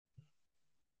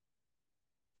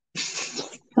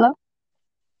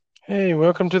Hey,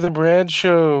 welcome to the Brad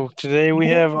Show. Today we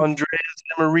have Hey, Andreas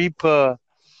Namaripa,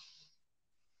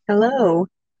 hello.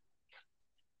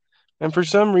 and for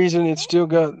some reason it's still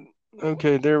got.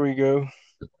 Okay, there we go.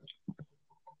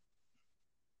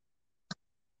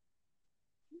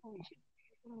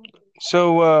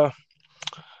 So,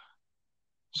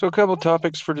 so a couple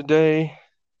topics for today.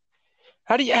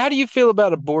 How do you feel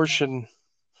about abortion?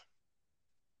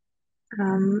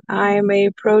 I'm a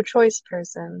pro-choice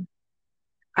person.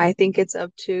 I think it's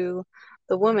up to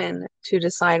the woman to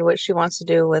decide what she wants to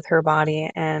do with her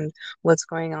body and what's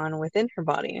going on within her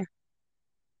body.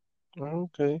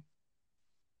 Okay.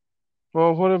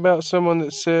 Well, what about someone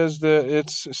that says that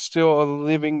it's still a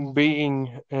living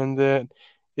being and that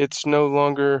it's no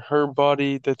longer her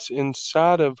body that's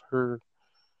inside of her?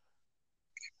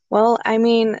 Well, I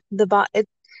mean, it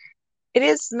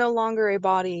is no longer a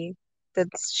body that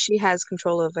she has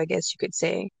control of, I guess you could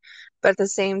say. But at the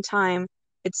same time,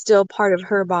 it's still part of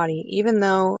her body, even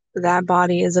though that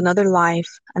body is another life,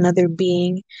 another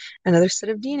being, another set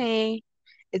of DNA.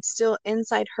 It's still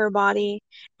inside her body,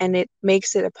 and it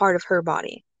makes it a part of her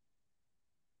body.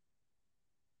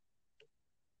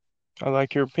 I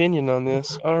like your opinion on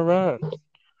this. All right.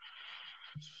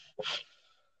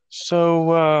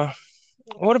 So,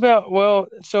 what about, well,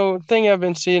 so thing I've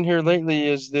been seeing here lately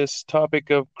is this topic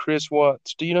of Chris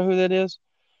Watts. Do you know who that is?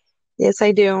 Yes,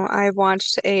 I do. I've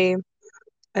watched a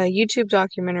YouTube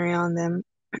documentary on them.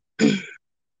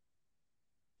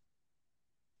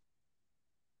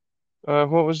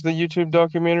 What was the YouTube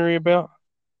documentary about?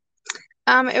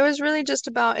 It was really just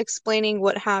about explaining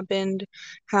what happened,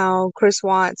 how Chris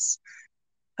Watts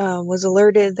was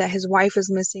alerted that his wife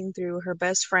was missing through her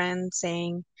best friend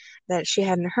saying that she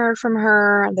hadn't heard from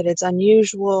her, that it's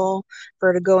unusual for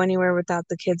her to go anywhere without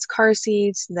the kids' car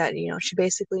seats, that, she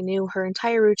basically knew her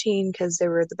entire routine because they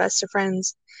were the best of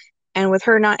friends. And with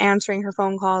her not answering her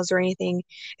phone calls or anything,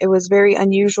 it was very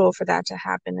unusual for that to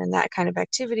happen and that kind of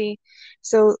activity.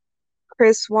 So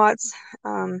Chris Watts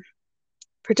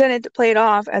pretended to play it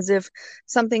off as if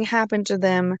something happened to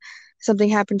them, something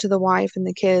happened to the wife and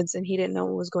the kids, and he didn't know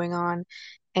what was going on.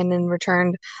 And in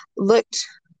return, looked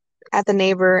at the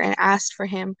neighbor and asked for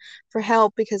him for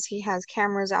help because he has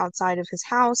cameras outside of his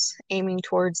house aiming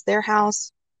towards their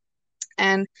house.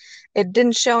 And it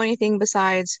didn't show anything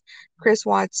besides Chris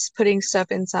Watts putting stuff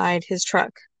inside his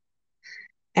truck.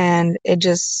 And it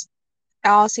just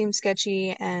all seemed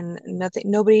sketchy and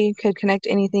nobody could connect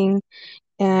anything.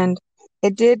 And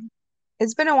it did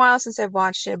it's been a while since I've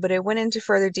watched it, but it went into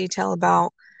further detail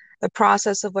about the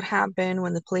process of what happened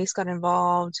when the police got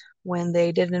involved, when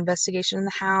they did an investigation in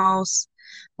the house,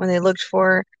 when they looked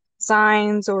for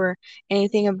signs or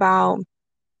anything about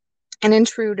an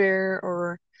intruder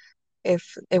or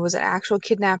if it was an actual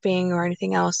kidnapping or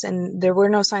anything else. And there were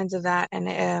no signs of that. And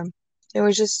it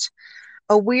was just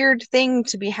a weird thing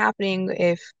to be happening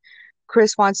if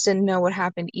Chris Watts didn't know what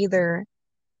happened either.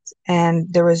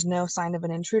 And there was no sign of an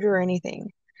intruder or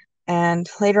anything. And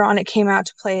later on, it came out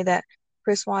to play that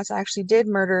Chris Watts actually did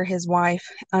murder his wife,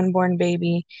 unborn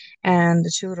baby, and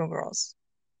the two little girls.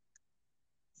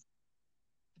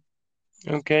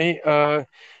 Okay.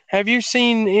 Have you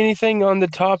seen anything on the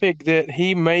topic that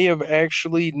he may have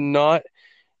actually not?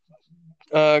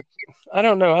 Uh, I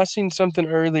don't know. I seen something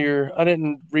earlier. I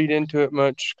didn't read into it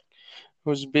much.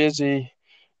 Was busy,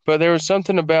 but there was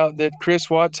something about that Chris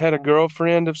Watts had a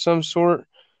girlfriend of some sort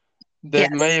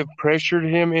that may Yes. have pressured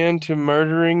him into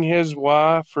murdering his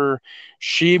wife, or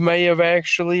she may have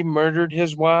actually murdered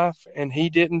his wife and he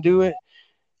didn't do it,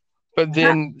 but Uh,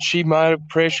 then she might have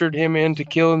pressured him into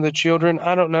killing the children.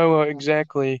 I don't know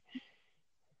exactly.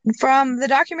 From the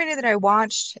documentary that I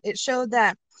watched, it showed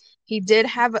that he did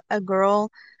have a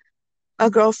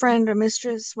girlfriend or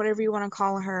mistress, whatever you want to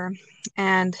call her,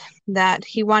 and that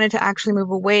he wanted to actually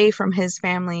move away from his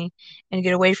family and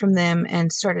get away from them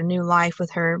and start a new life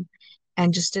with her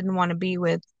and just didn't want to be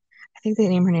with, I think the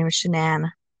name was Shanann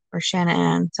or Shanna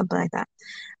Ann, something like that.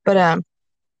 But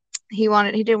he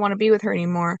didn't want to be with her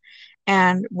anymore.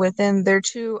 And within their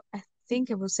two, I think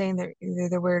it was saying that either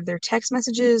there were their text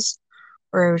messages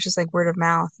or it was just like word of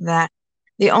mouth that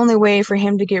the only way for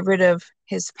him to get rid of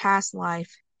his past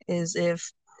life is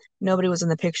if nobody was in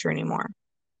the picture anymore.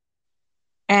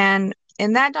 And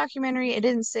in that documentary, it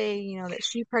didn't say, that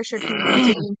she pressured him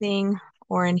into anything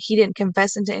or and he didn't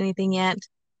confess into anything yet,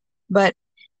 but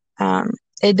um,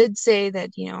 it did say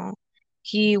that,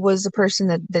 he was the person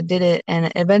that did it.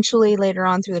 And eventually, later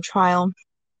on through the trial,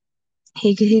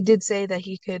 he did say that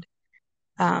he could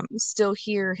still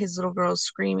hear his little girls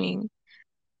screaming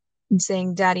and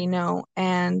saying "Daddy, no"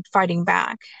 and fighting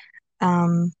back.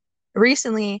 Um,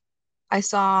 Recently, I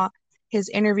saw his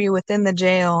interview within the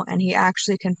jail, and he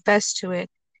actually confessed to it,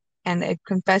 and it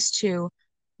confessed to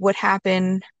what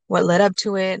happened, what led up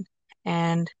to it,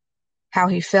 and how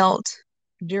he felt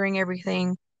during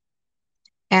everything.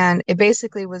 And it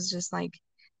basically was just like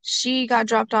she got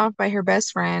dropped off by her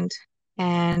best friend,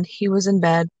 and he was in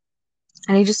bed,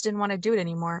 and he just didn't want to do it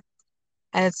anymore.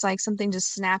 And it's like something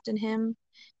just snapped in him,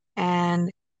 and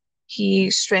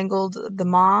he strangled the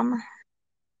mom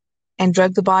and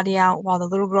drug the body out while the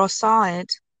little girl saw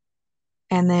it,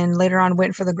 and then later on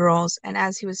went for the girls. And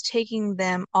as he was taking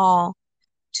them all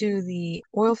to the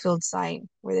oil field site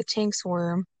where the tanks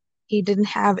were, he didn't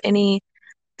have any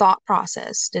thought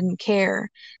process, didn't care,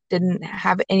 didn't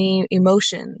have any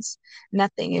emotions,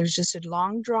 nothing. It was just a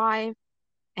long drive,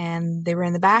 and they were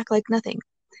in the back like nothing.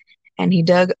 And he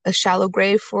dug a shallow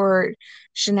grave for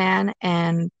Shanann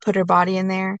and put her body in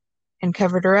there and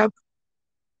covered her up,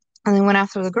 and then went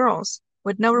after the girls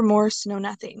with no remorse, no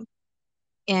nothing.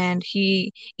 And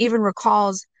he even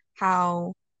recalls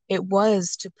how it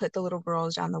was to put the little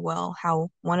girls down the well, how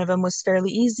one of them was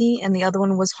fairly easy and the other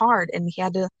one was hard, and he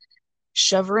had to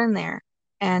shove her in there.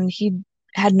 And he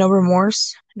had no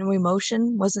remorse, no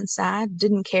emotion, wasn't sad,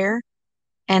 didn't care.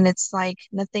 And it's like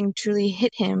nothing truly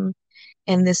hit him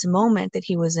in this moment that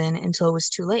he was in until it was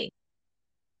too late.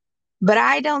 But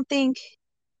I don't think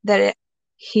that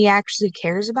he actually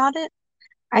cares about it.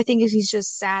 I think he's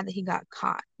just sad that he got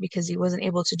caught because he wasn't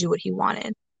able to do what he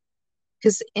wanted.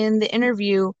 Because in the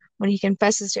interview, when he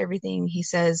confesses to everything, he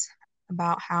says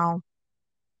about how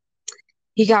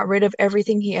he got rid of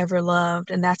everything he ever loved,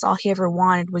 and that's all he ever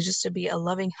wanted was just to be a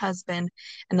loving husband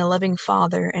and a loving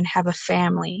father and have a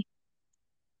family.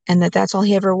 And that's all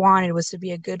he ever wanted was to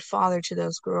be a good father to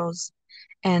those girls.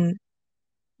 And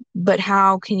but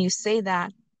how can you say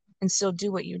that and still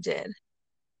do what you did?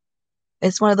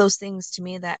 It's one of those things to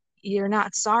me that you're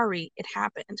not sorry it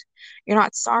happened. You're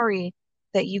not sorry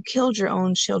that you killed your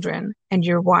own children and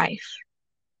your wife.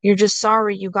 You're just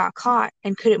sorry you got caught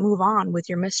and couldn't move on with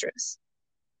your mistress.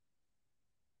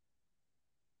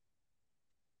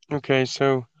 Okay,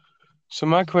 so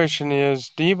my question is,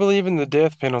 do you believe in the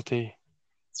death penalty?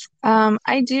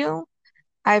 I do.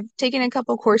 I've taken a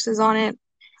couple courses on it.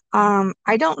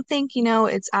 I don't think,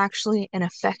 it's actually an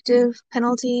effective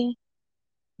penalty,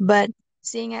 but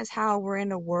seeing as how we're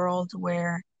in a world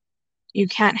where you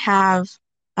can't have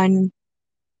un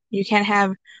you can't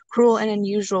have cruel and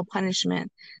unusual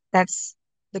punishment, that's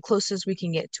the closest we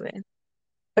can get to it.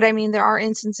 But I mean, there are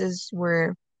instances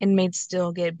where inmates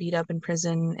still get beat up in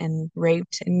prison and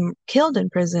raped and killed in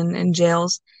prison and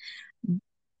jails,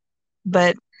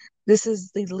 but this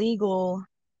is the legal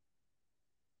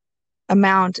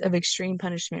amount of extreme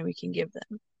punishment we can give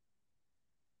them.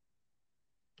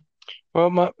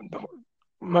 Well,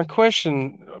 my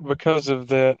question because of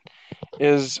that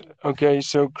is okay,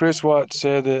 so Chris Watts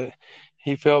said that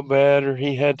he felt bad or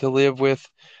he had to live with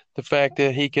the fact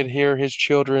that he could hear his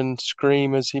children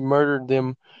scream as he murdered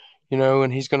them,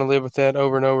 and he's going to live with that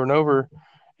over and over and over.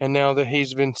 And now that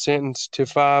he's been sentenced to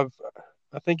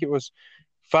I think it was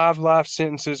 5 life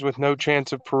sentences with no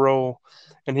chance of parole,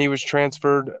 and he was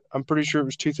transferred, I'm pretty sure it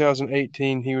was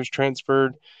 2018, he was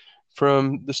transferred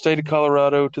from the state of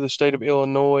Colorado to the state of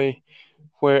Illinois,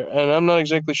 and I'm not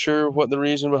exactly sure what the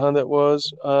reason behind that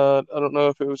was. I don't know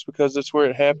if it was because that's where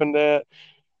it happened at,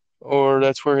 or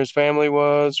that's where his family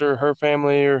was, or her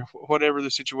family, or whatever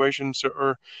the situation,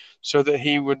 or so that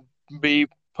he would be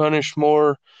punished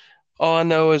more. All I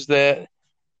know is that,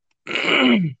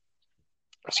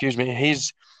 excuse me,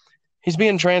 he's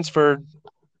being transferred,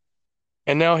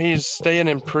 and now he's staying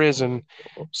in prison.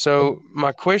 So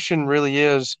my question really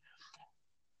is,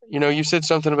 you said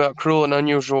something about cruel and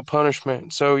unusual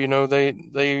punishment. So,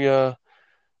 they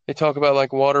talk about like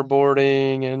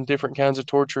waterboarding and different kinds of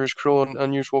torture as cruel and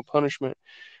unusual punishment.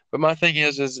 But my thing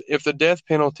is if the death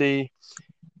penalty,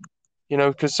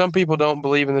 because some people don't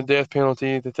believe in the death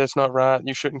penalty, that's not right.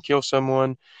 You shouldn't kill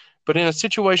someone. But in a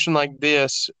situation like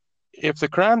this, if the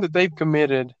crime that they've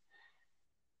committed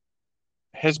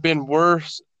has been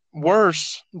worse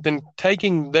than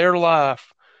taking their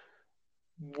life,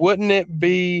 wouldn't it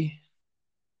be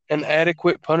an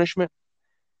adequate punishment?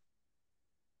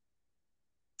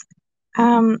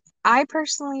 I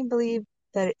personally believe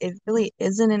that it really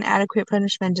isn't an adequate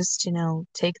punishment just to,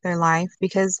 take their life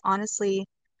because honestly,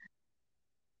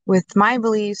 with my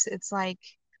beliefs, it's like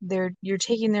you're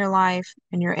taking their life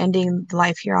and you're ending the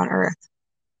life here on earth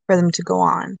for them to go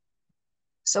on.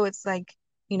 So it's like,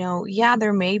 yeah,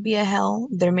 there may be a hell,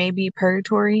 there may be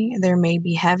purgatory, there may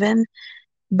be heaven,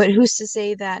 but who's to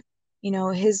say that,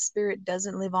 his spirit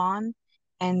doesn't live on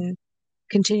and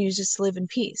continues just to live in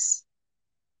peace?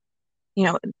 You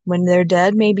know, when they're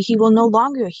dead, maybe he will no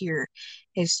longer hear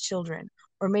his children.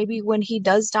 Or maybe when he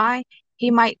does die,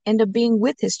 he might end up being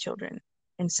with his children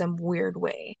in some weird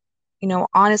way. You know,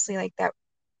 honestly, like that,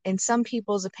 in some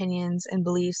people's opinions and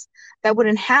beliefs, that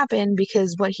wouldn't happen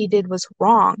because what he did was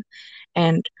wrong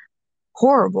and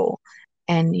horrible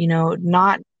and,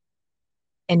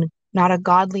 not a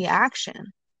godly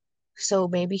action. So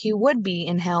maybe he would be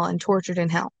in hell and tortured in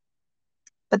hell.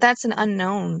 But that's an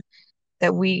unknown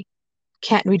that we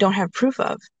don't have proof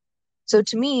of. So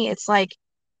to me, it's like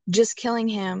just killing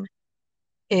him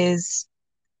is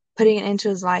putting an end to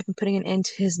his life and putting an end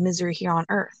to his misery here on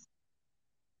earth.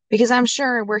 Because I'm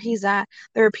sure where he's at,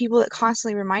 there are people that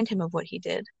constantly remind him of what he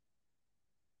did.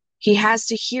 He has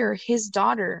to hear his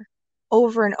daughter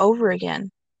over and over again.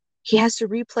 He has to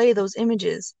replay those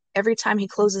images every time he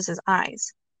closes his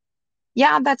eyes.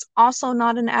 Yeah, that's also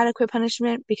not an adequate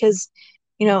punishment because,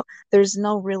 there's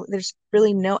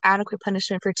really no adequate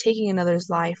punishment for taking another's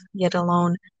life, yet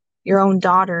alone your own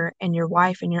daughter and your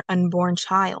wife and your unborn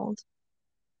child.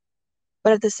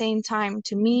 But at the same time,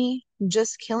 to me,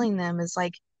 just killing them is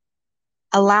like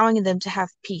allowing them to have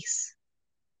peace.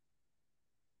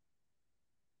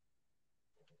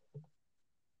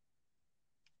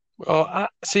 Well, I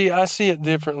see it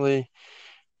differently,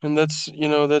 and that's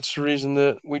the reason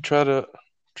that we try to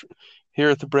here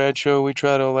at the Brad Show, we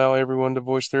try to allow everyone to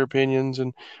voice their opinions,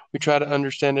 and we try to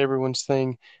understand everyone's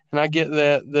thing. And I get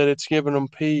that it's giving them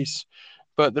peace,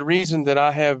 but the reason that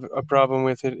I have a problem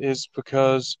with it is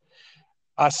because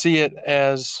I see it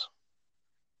as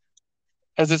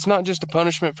it's not just a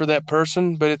punishment for that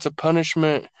person, but it's a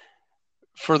punishment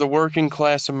for the working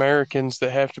class Americans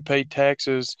that have to pay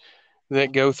taxes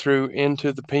that go through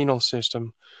into the penal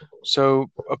system. So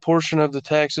a portion of the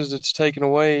taxes that's taken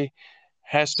away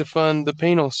has to fund the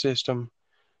penal system.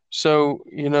 So,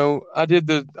 I did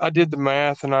the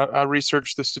math and I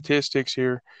researched the statistics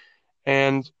here,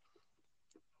 and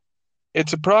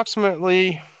it's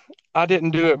approximately, I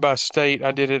didn't do it by state,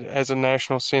 I did it as a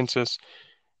national census,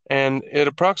 and it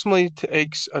approximately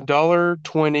takes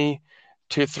 $1.20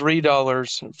 to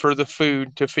 $3 for the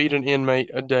food to feed an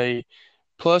inmate a day,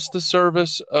 plus the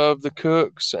service of the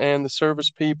cooks and the service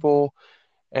people,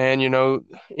 and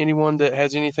anyone that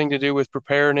has anything to do with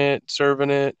preparing it, serving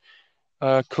it,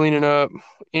 cleaning up,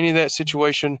 any of that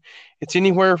situation. It's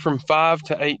anywhere from $5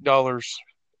 to $8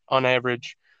 on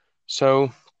average.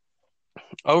 So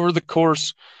over the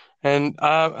course, and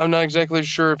I'm not exactly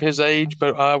sure of his age,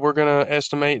 but we're going to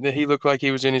estimate that he looked like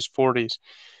he was in his 40s.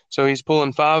 So he's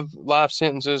pulling 5 life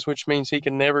sentences, which means he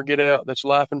can never get out. That's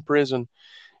life in prison.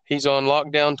 He's on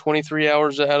lockdown 23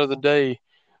 hours out of the day.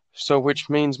 So, which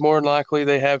means more than likely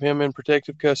they have him in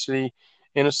protective custody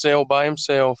in a cell by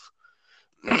himself.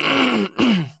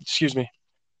 Excuse me.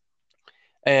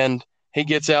 And he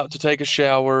gets out to take a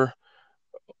shower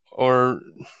or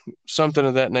something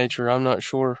of that nature. I'm not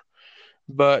sure.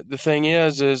 But the thing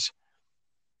is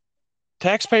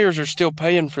taxpayers are still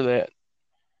paying for that.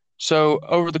 So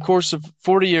over the course of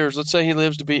 40 years, let's say he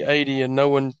lives to be 80 and no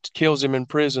one kills him in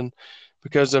prison,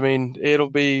 because I mean, it'll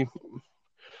be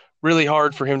really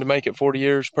hard for him to make it 40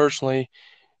 years personally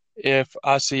if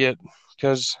I see it,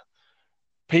 because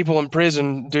people in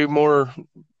prison do more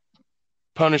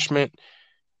punishment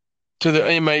to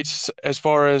the inmates as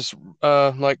far as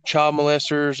like child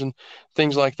molesters and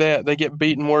things like that. They get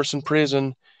beaten worse in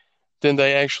prison than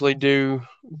they actually do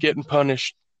getting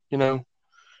punished, you know.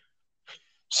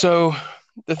 So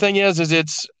the thing is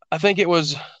I think it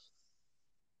was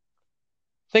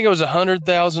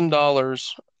 $100,000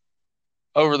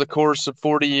 over the course of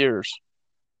 40 years.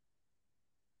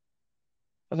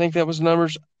 I think that was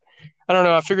numbers. I don't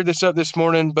know. I figured this up this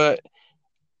morning, but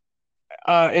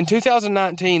in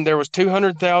 2019 there was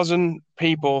 200,000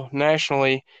 people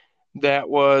nationally that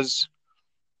was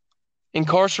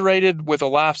incarcerated with a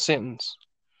life sentence.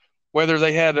 Whether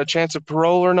they had a chance of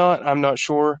parole or not, I'm not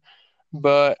sure.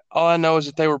 But all I know is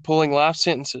that they were pulling life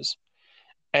sentences.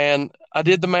 And I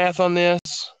did the math on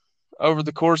this over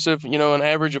the course of, an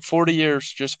average of 40 years,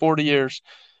 just 40 years,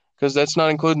 because that's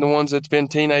not including the ones that's been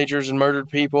teenagers and murdered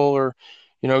people or,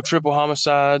 triple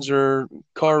homicides or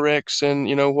car wrecks and,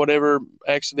 whatever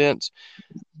accidents.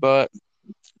 But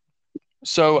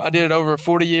so I did it over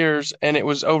 40 years and it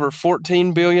was over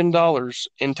 $14 billion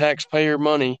in taxpayer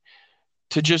money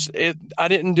to just it. I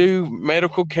didn't do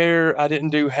medical care. I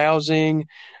didn't do housing.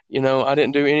 I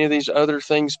didn't do any of these other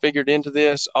things figured into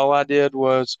this. All I did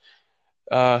was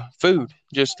food,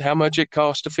 just how much it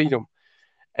cost to feed them.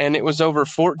 And it was over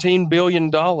 $14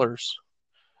 billion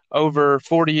over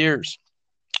 40 years.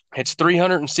 It's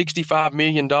 $365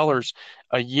 million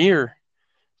a year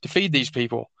to feed these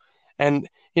people. And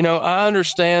I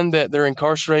understand that they're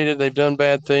incarcerated, they've done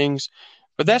bad things,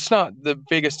 but that's not the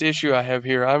biggest issue I have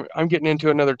here. I'm getting into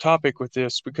another topic with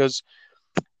this because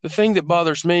the thing that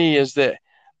bothers me is that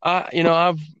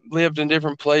I've lived in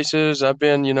different places. I've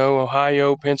been,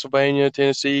 Ohio, Pennsylvania,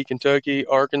 Tennessee, Kentucky,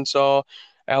 Arkansas,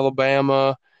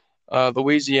 Alabama,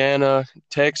 Louisiana,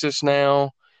 Texas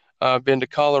now. I've been to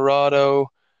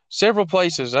Colorado, several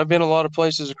places. I've been a lot of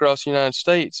places across the United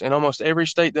States, and almost every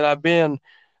state that I've been,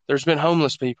 there's been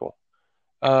homeless people.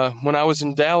 When I was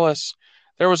in Dallas,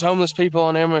 there was homeless people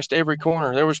on almost every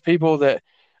corner. There was people that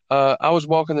I was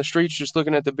walking the streets just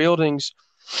looking at the buildings,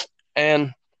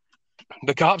 and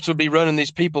the cops would be running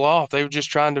these people off. They were just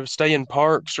trying to stay in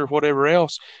parks or whatever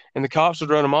else, and the cops would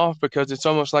run them off because it's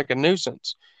almost like a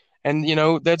nuisance. And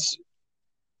that's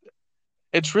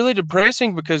it's really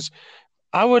depressing because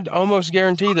I would almost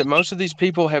guarantee that most of these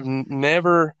people have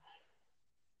never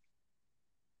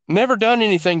done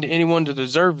anything to anyone to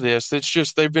deserve this. It's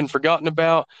just they've been forgotten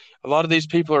about. A lot of these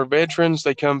people are veterans.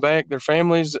 They come back, their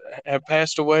families have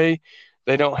passed away.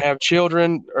 They don't have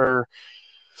children or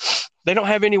they don't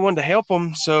have anyone to help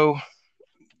them. So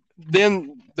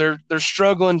then they're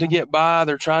struggling to get by.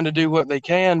 They're trying to do what they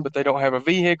can, but they don't have a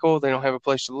vehicle. They don't have a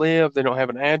place to live. They don't have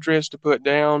an address to put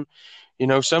down.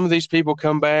 Some of these people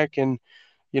come back and,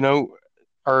 you know,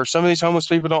 or some of these homeless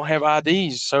people don't have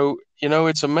IDs. So,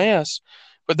 it's a mess.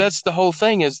 But that's the whole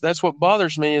thing is that's what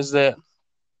bothers me is that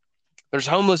there's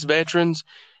homeless veterans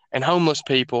and homeless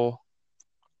people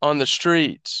on the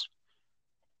streets.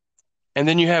 And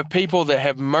then you have people that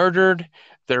have murdered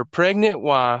their pregnant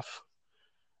wife,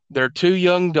 their two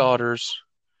young daughters,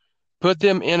 put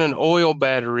them in an oil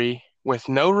battery with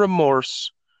no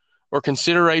remorse or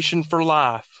consideration for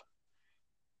life,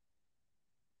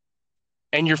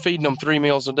 and you're feeding them 3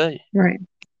 meals a day. Right.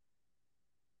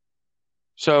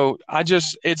 So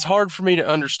it's hard for me to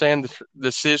understand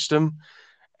the system.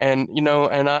 And,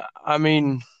 and I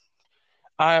mean,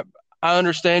 I, I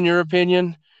understand your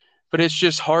opinion, but it's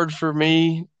just hard for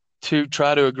me to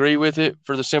try to agree with it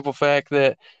for the simple fact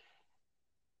that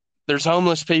there's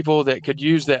homeless people that could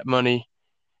use that money.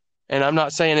 And I'm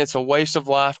not saying it's a waste of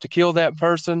life to kill that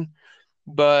person,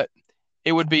 but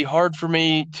it would be hard for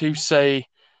me to say,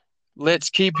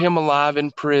 let's keep him alive in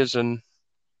prison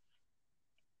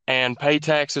and pay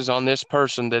taxes on this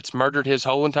person that's murdered his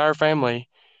whole entire family.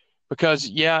 Because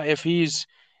yeah, if he's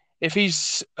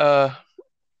asked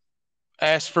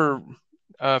for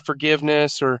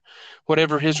forgiveness or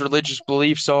whatever his religious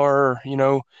beliefs are,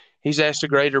 or, he's asked a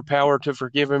greater power to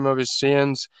forgive him of his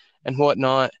sins and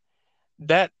whatnot.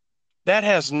 That that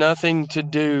has nothing to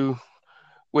do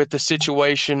with the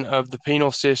situation of the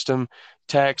penal system,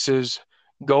 taxes,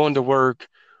 going to work.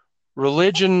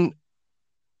 Religion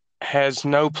has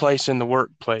no place in the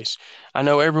workplace. I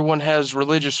know everyone has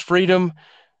religious freedom,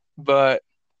 but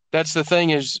that's the thing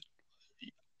is,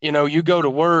 you go to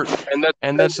work,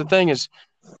 and that's the thing is,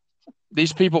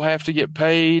 these people have to get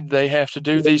paid. They have to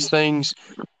do these things,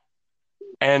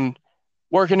 and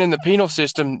working in the penal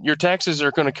system, your taxes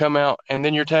are going to come out, and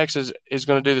then your taxes is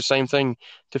going to do the same thing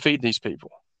to feed these people.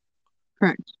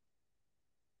 Correct.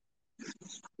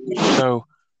 So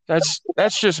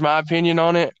that's just my opinion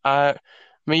on it.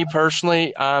 Me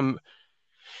personally, I'm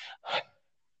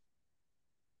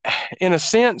in a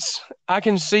sense, I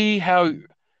can see how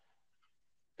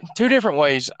two different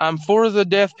ways. I'm for the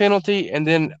death penalty, and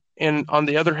then on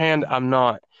the other hand, I'm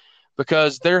not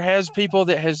because there has people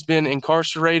that has been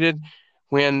incarcerated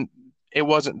when it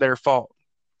wasn't their fault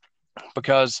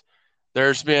because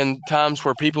there's been times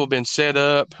where people have been set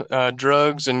up,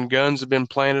 drugs and guns have been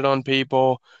planted on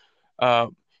people. Uh,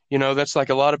 that's like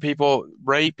a lot of people.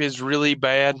 Rape is really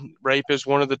bad. Rape is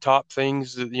one of the top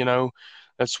things that,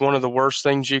 that's one of the worst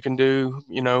things you can do.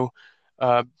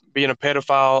 Uh, being a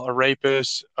pedophile, a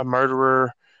rapist, a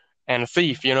murderer, and a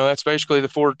thief. That's basically the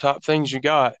four top things you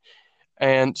got.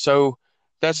 And so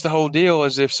that's the whole deal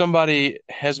is if somebody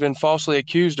has been falsely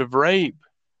accused of rape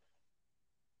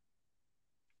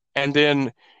and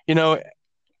then,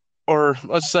 or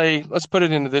let's put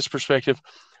it into this perspective.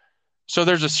 So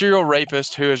there's a serial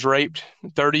rapist who has raped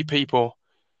 30 people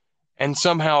and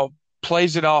somehow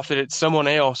plays it off that it's someone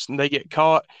else and they get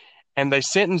caught and they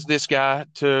sentence this guy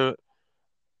to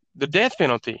the death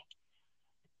penalty.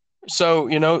 So,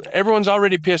 everyone's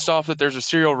already pissed off that there's a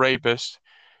serial rapist.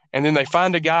 And then they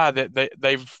find a guy that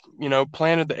they've,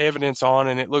 planted the evidence on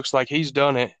and it looks like he's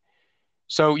done it.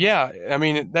 So, yeah, I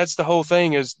mean, that's the whole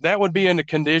thing is that would be in a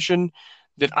condition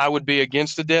that I would be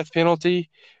against the death penalty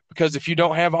because if you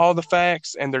don't have all the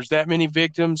facts and there's that many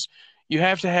victims, you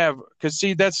have to have, because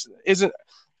see,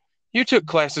 you took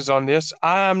classes on this.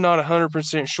 I'm not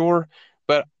 100% sure,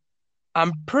 but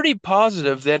I'm pretty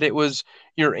positive that it was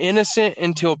you're innocent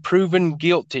until proven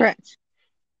guilty. Correct.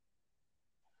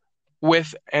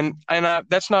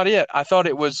 That's not it. I thought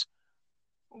it was,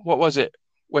 what was it?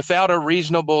 Without a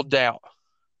reasonable doubt.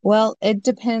 Well, it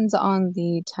depends on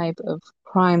the type of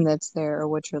crime that's there or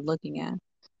what you're looking at.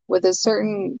 With a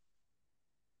certain,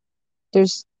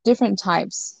 there's different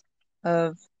types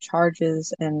of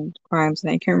charges and crimes,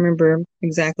 and I can't remember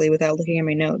exactly without looking at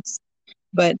my notes.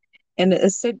 But in a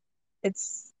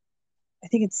it's I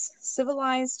think it's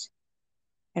civilized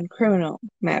and criminal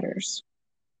matters.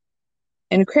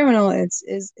 In criminal, it's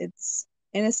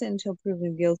innocent until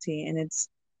proven guilty, and it's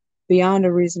beyond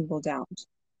a reasonable doubt.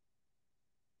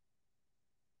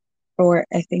 Or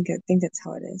I think that's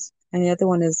how it is. And the other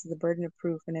one is the burden of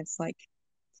proof, and it's like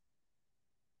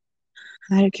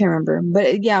I can't remember.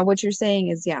 But yeah, what you're saying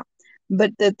is yeah.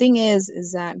 But the thing is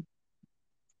that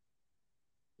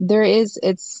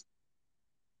it's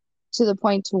to the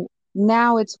point to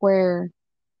now it's where,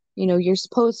 you're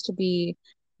supposed to be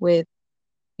with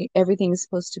everything's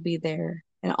supposed to be there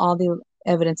and all the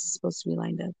evidence is supposed to be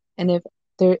lined up. And if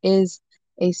there is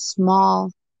a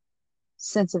small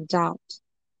sense of doubt,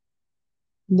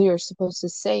 you're supposed to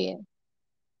say it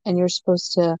and you're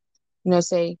supposed to,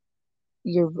 say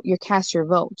you're cast your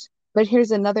vote. But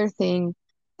here's another thing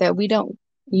that we don't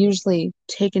usually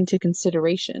take into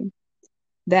consideration,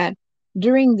 that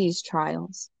during these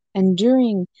trials and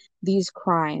during these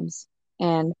crimes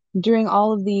and during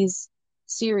all of these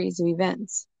series of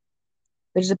events,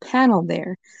 there's a panel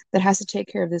there that has to take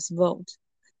care of this vote.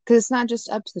 Because it's not just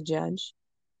up to the judge.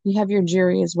 You have your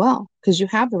jury as well, because you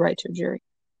have the right to a jury.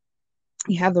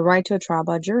 You have the right to a trial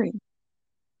by jury.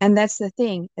 And that's the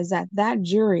thing, is that that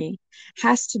jury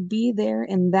has to be there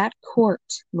in that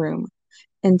courtroom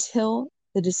until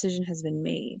the decision has been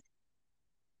made.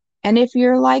 And if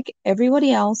you're like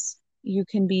everybody else, you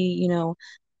can be,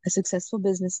 a successful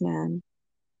businessman,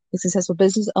 a successful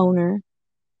business owner,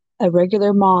 a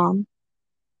regular mom,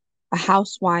 a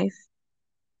housewife,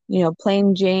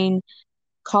 plain Jane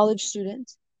college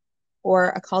student, or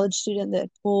a college student that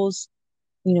pulls,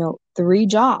 three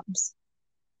jobs,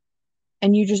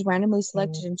 and you just randomly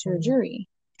selected into a jury.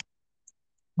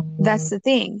 That's the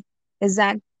thing, is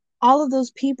that all of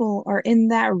those people are in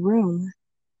that room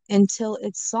until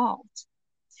it's solved.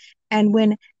 And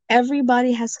when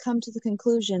everybody has come to the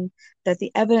conclusion that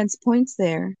the evidence points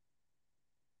there,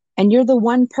 and you're the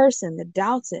one person that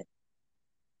doubts it,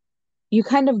 you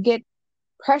kind of get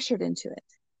pressured into it.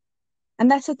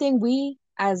 And that's the thing we,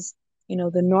 as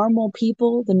the normal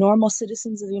people, the normal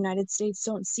citizens of the United States,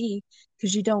 don't see,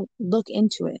 because you don't look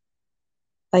into it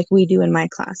like we do in my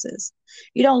classes.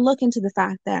 You don't look into the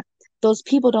fact that those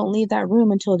people don't leave that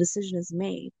room until a decision is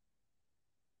made.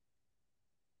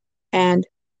 And,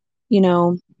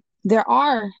 there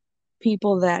are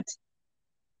people that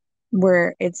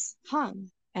where it's hung,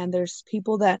 and there's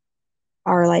people that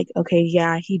are like, okay,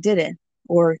 yeah, he did it,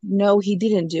 or no, he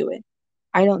didn't do it.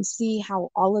 I don't see how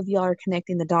all of y'all are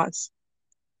connecting the dots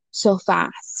so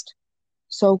fast,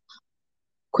 so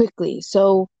quickly,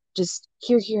 so just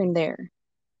here, and there.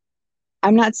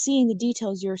 I'm not seeing the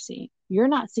details you're seeing. You're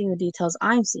not seeing the details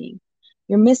I'm seeing.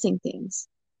 You're missing things.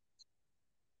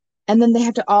 And then they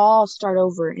have to all start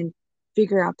over and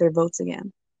figure out their votes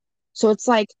again. So it's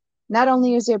like, not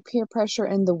only is there peer pressure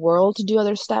in the world to do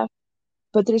other stuff,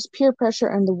 but there's peer pressure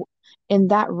in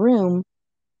that room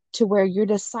to where you're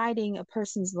deciding a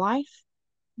person's life,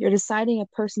 you're deciding a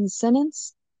person's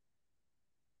sentence,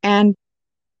 and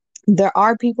there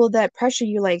are people that pressure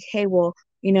you like, hey, well,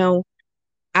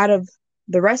 out of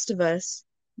the rest of us,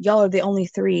 y'all are the only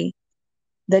three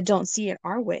that don't see it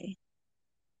our way.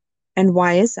 And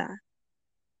why is that?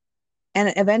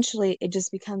 And eventually it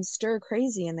just becomes stir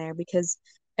crazy in there, because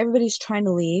everybody's trying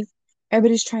to leave,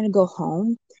 everybody's trying to go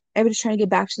home, everybody's trying to get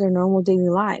back to their normal daily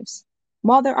lives.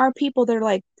 While there are people that are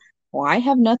like, well, I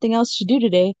have nothing else to do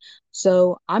today,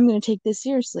 so I'm going to take this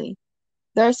seriously.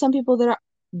 There are some people that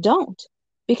don't,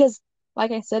 because,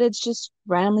 like I said, it's just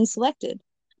randomly selected.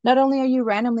 Not only are you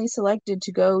randomly selected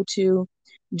to go to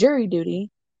jury duty,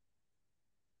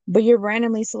 but you're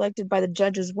randomly selected by the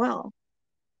judge as well.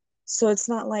 So it's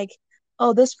not like,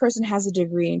 oh, this person has a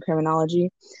degree in criminology,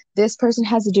 this person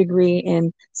has a degree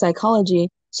in psychology,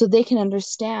 so they can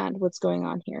understand what's going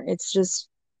on here. It's just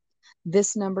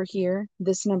this number here,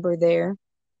 this number there,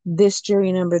 this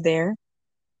jury number there.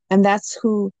 And that's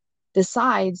who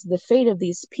decides the fate of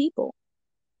these people.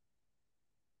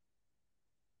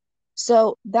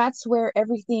 So that's where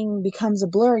everything becomes a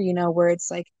blur, where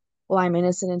it's like, well, I'm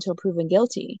innocent until proven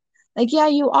guilty. Like, yeah,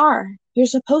 you are. You're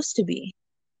supposed to be.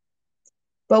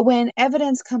 But when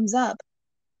evidence comes up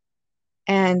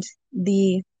And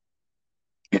the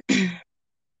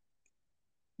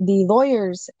the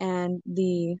lawyers and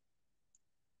the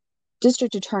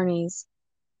district attorneys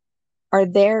are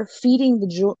there feeding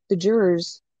the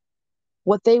jurors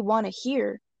what they want to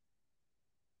hear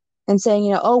and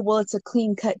saying, oh, well, it's a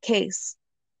clean cut case.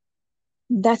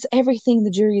 That's everything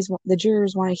the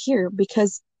jurors want to hear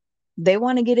because they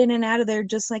want to get in and out of there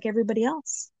just like everybody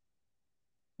else.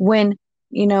 When,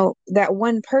 that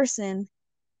one person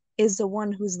is the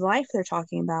one whose life they're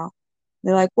talking about.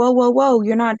 They're like, whoa, whoa, whoa,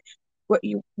 you're not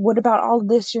what about all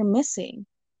this you're missing?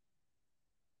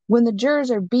 When the jurors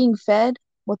are being fed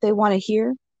what they want to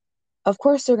hear, of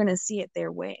course they're going to see it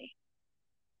their way.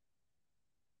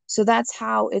 So that's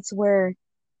how it's where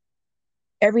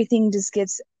everything just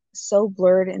gets so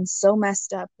blurred and so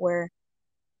messed up where,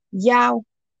 yeah,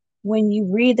 when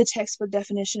you read the textbook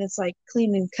definition, it's like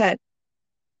clean and cut.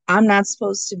 I'm not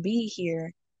supposed to be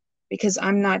here because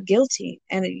I'm not guilty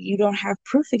and you don't have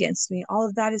proof against me. All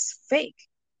of that is fake.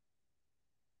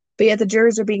 But yet the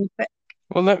jurors are being fed.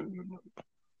 Well,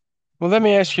 let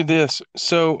me ask you this.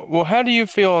 So, well, how do you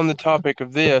feel on the topic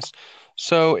of this?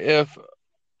 So,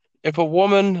 if a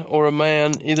woman or a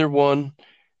man, either one,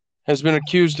 has been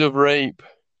accused of rape,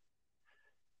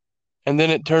 and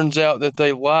then it turns out that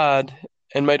they lied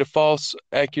and made a false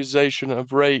accusation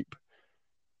of rape,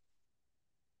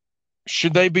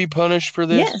 should they be punished for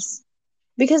this? Yes,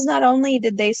 because not only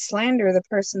did they slander the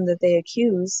person that they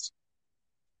accused,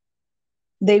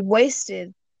 they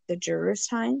wasted the juror's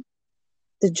time,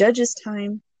 the judge's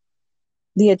time,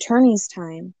 the attorney's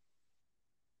time.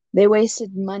 They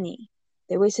wasted money.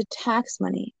 They wasted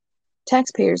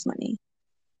taxpayers' money,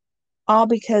 all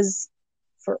because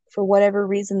for whatever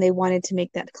reason they wanted to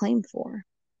make that claim for.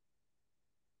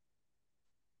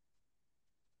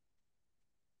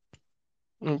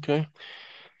 Okay.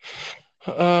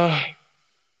 Uh,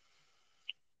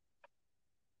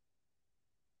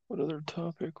 what other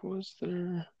topic was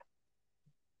there?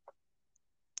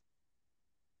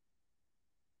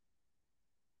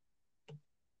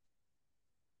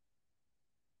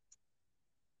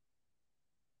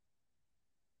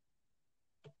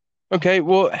 Okay,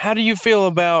 well, how do you feel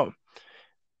about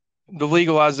the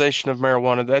legalization of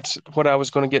marijuana? That's what I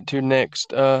was going to get to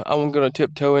next. I'm going to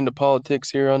tiptoe into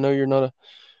politics here. I know you're not a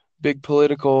big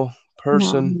political No.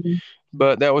 person,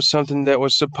 but that was something that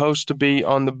was supposed to be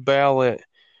on the ballot.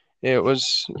 It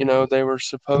was, they were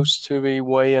supposed to be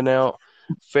weighing out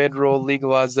federal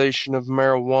legalization of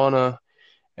marijuana,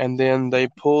 and then they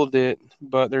pulled it.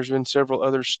 But there's been several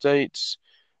other states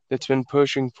that's been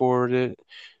pushing for it.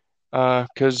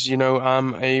 Because,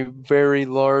 I'm a very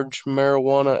large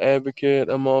marijuana advocate.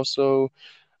 I'm also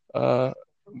a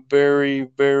very,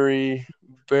 very,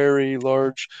 very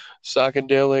large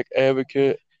psychedelic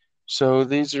advocate. So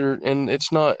these are, and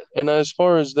it's not, and as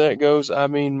far as that goes, I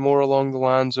mean more along the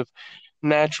lines of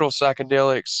natural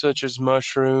psychedelics such as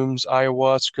mushrooms,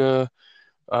 ayahuasca,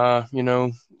 uh, you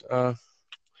know, uh,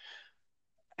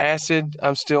 acid.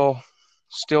 I'm still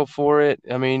for it.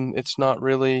 I mean, it's not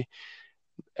really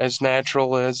as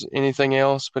natural as anything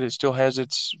else, but it still has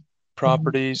its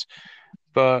properties.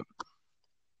 But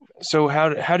so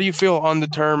how do you feel on the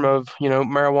term of,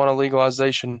 marijuana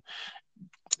legalization?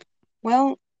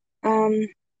 Well, in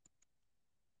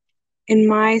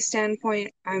my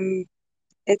standpoint,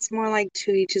 it's more like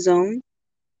to each his own.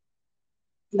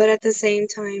 But at the same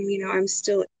time, I'm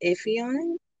still iffy on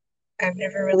it. I've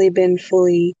never really been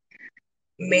fully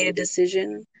made a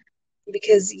decision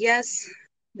because yes,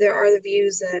 there are the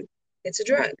views that it's a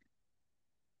drug.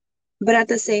 But at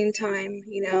the same time,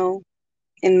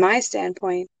 in my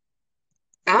standpoint,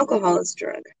 alcohol is a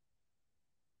drug.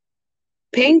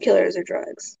 Painkillers are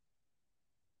drugs.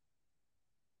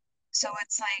 So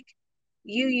it's like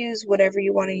you use whatever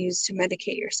you want to use to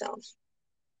medicate yourself.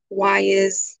 Why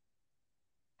is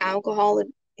alcohol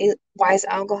why is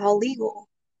alcohol legal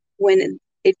when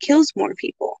it kills more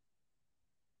people?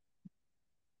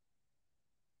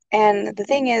 And the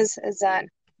thing is that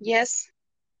yes,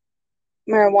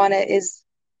 marijuana is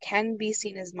can be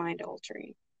seen as mind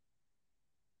altering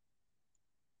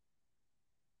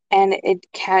and it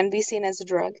can be seen as a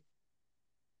drug,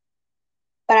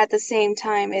 but at the same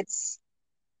time it's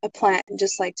a plant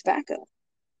just like tobacco.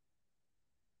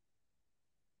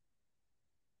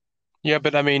 Yeah,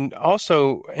 but I mean,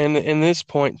 also in this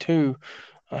point too,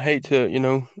 I hate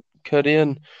to, cut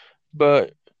in,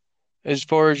 but as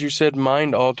far as you said,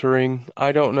 mind altering,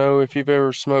 I don't know if you've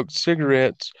ever smoked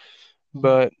cigarettes,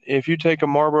 but if you take a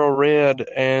Marlboro Red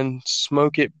and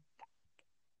smoke it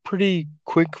pretty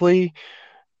quickly,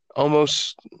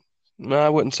 almost, I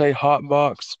wouldn't say hot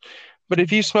box, But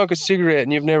if you smoke a cigarette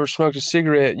and you've never smoked a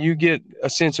cigarette, you get a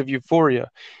sense of euphoria.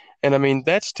 And I mean,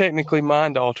 that's technically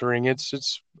mind altering.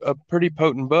 It's a pretty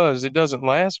potent buzz. It doesn't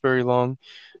last very long,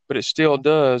 but it still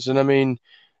does. And I mean,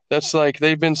 that's like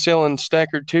they've been selling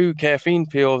Stacker 2 caffeine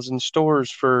pills in stores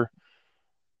for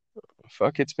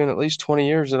fuck, it's been at least 20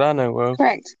 years that I know of.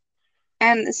 Correct.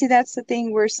 And see, that's the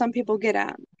thing where some people get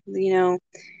at,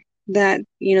 that,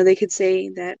 they could say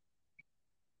that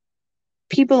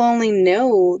people only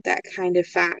know that kind of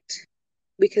fact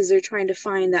because they're trying to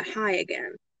find that high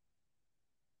again.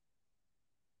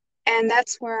 And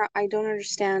that's where I don't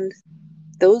understand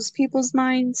those people's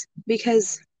minds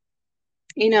because,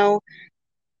 you know,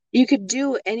 you could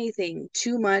do anything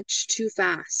too much, too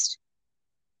fast,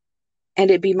 and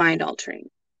it be mind altering,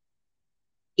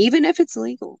 even if it's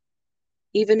legal,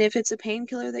 even if it's a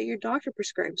painkiller that your doctor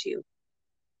prescribed you,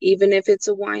 even if it's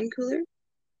a wine cooler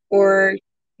or,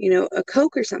 a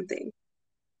Coke or something.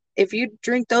 If you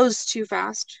drink those too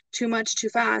fast, too much, too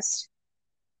fast,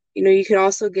 you could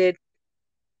also get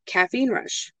caffeine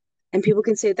rush. And people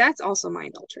can say that's also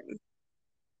mind altering.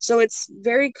 So it's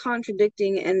very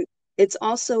contradicting. And it's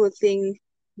also a thing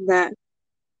that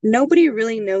nobody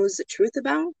really knows the truth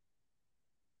about.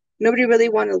 Nobody really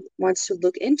wants to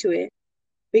look into it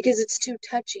because it's too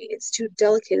touchy. It's too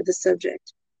delicate of a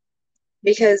subject.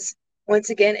 Because once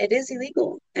again, it is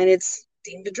illegal and it's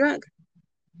deemed a drug.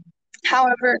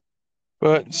 However,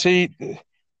 But see,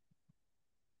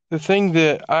 the thing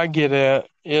that I get at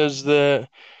is that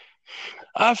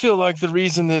I feel like the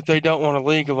reason that they don't want to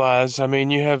legalize, I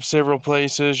mean, you have several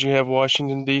places. You have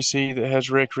Washington, D.C., that has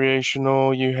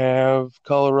recreational. You have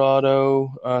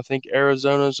Colorado. I think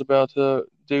Arizona's about to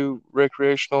do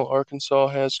recreational. Arkansas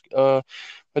has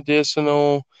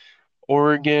medicinal.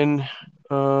 Oregon,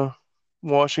 uh,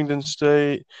 Washington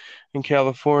State, and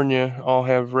California all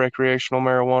have recreational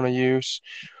marijuana use.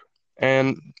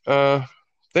 And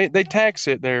they tax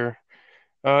it there.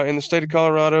 In the state of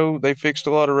Colorado, they fixed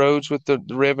a lot of roads with the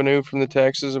revenue from the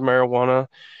taxes of marijuana.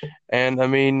 And I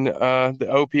mean, the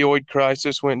opioid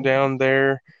crisis went down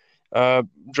there. Uh,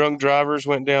 Drunk drivers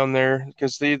went down there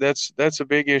because that's a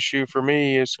big issue for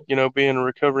me. Is being a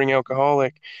recovering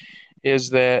alcoholic,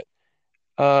 is that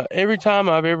every time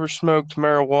I've ever smoked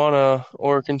marijuana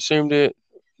or consumed it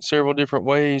several different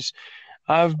ways,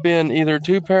 I've been either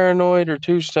too paranoid or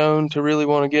too stoned to really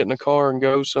want to get in a car and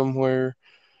go somewhere.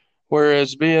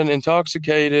 Whereas being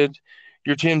intoxicated,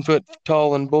 you're 10 foot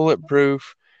tall and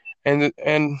bulletproof. And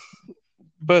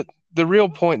but the real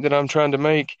point that I'm trying to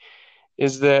make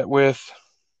is that with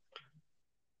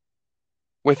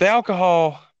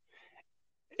alcohol,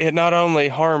 it not only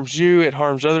harms you, it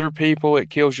harms other people, it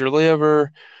kills your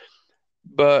liver.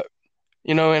 But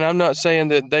and I'm not saying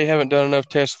that they haven't done enough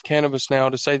tests with cannabis now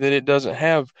to say that it doesn't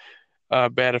have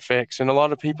bad effects. And a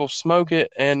lot of people smoke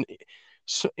it, and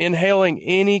inhaling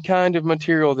any kind of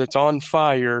material that's on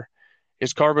fire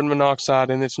is carbon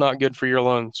monoxide, and it's not good for your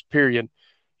lungs, period.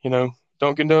 You know,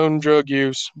 don't condone drug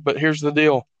use, but here's the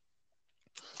deal.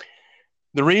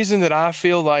 The reason that I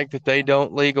feel like that they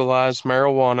don't legalize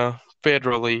marijuana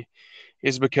federally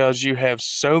is because you have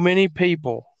so many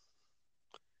people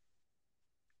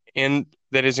in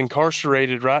that is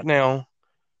incarcerated right now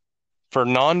for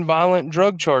nonviolent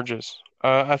drug charges.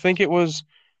 I think it was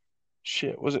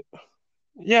shit. Was it?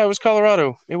 Yeah, it was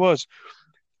Colorado. It was.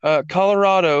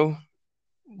 Colorado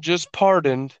just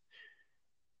pardoned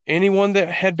anyone that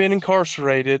had been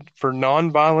incarcerated for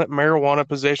nonviolent marijuana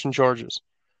possession charges.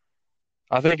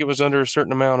 I think it was under a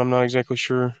certain amount. I'm not exactly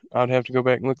sure. I'd have to go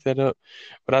back and look that up.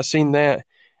 But I seen that.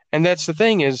 And that's the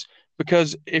thing is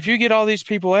because if you get all these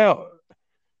people out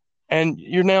and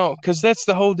you're now, because that's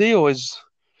the whole deal is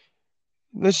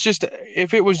let's just,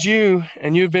 if it was you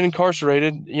and you've been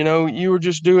incarcerated, you were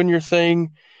just doing your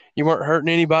thing. You weren't hurting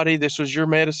anybody. This was your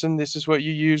medicine. This is what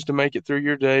you used to make it through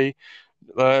your day.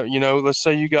 Let's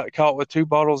say you got caught with 2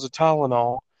 bottles of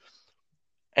Tylenol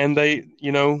and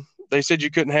they said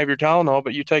you couldn't have your Tylenol,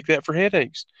 but you take that for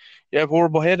headaches. You have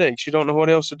horrible headaches. You don't know what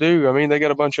else to do. I mean, they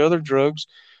got a bunch of other drugs,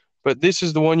 but this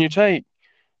is the one you take.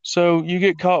 So you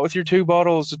get caught with your 2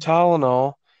 bottles of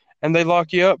Tylenol and they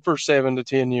lock you up for 7 to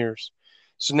 10 years.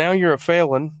 So now you're a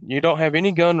felon. You don't have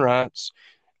any gun rights.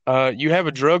 You have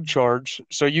a drug charge,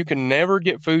 so you can never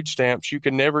get food stamps. You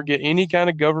can never get any kind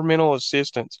of governmental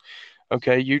assistance.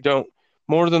 Okay, you don't.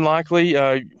 More than likely,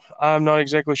 I'm not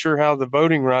exactly sure how the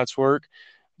voting rights work,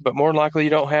 but more than likely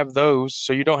you don't have those.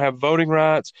 So you don't have voting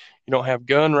rights. You don't have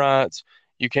gun rights.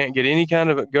 You can't get any kind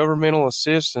of governmental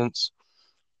assistance.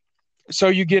 So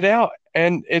you get out,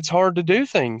 and it's hard to do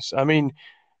things. I mean,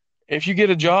 if you get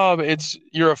a job,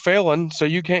 you're a felon, so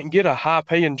you can't get a high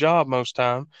paying job most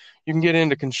time. You can get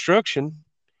into construction,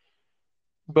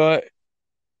 but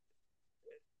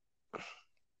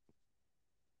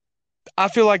I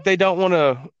feel like they don't want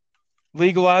to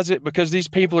legalize it because these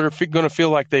people are going to feel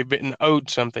like they've been owed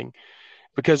something.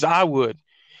 Because I would,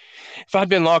 if I'd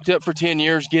been locked up for 10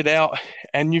 years, get out,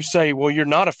 and you say, well, you're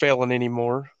not a felon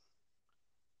anymore,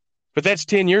 but that's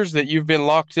 10 years that you've been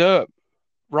locked up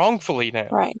wrongfully now.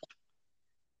 Right.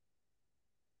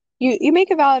 You make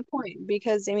a valid point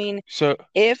because I mean, So,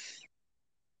 if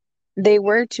they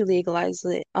were to legalize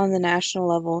it on the national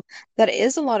level, that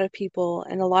is a lot of people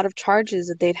and a lot of charges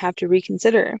that they'd have to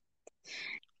reconsider.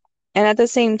 And at the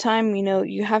same time,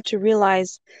 you have to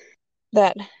realize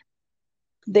that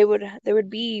there would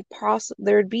be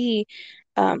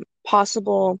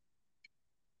possible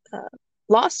uh,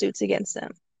 lawsuits against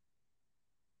them.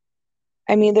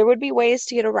 I mean, there would be ways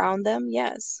to get around them,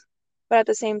 yes. But at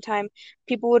the same time,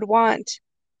 people would want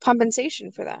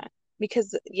compensation for that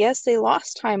because, yes, they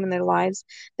lost time in their lives.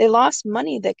 They lost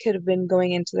money that could have been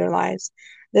going into their lives.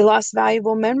 They lost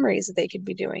valuable memories that they could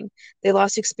be doing. They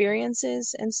lost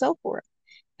experiences and so forth.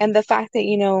 And the fact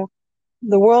that,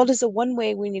 the world is a one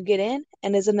way when you get in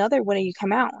and is another when you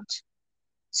come out.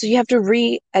 So you have to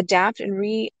readapt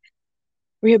and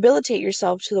rehabilitate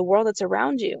yourself to the world that's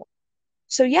around you.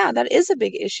 So yeah, that is a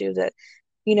big issue that,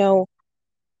 you know,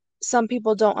 some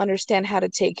people don't understand how to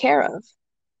take care of.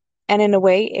 And in a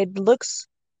way, it looks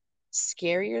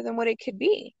scarier than what it could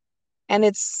be. And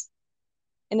it's,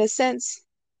 in a sense,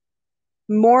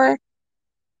 more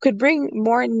could bring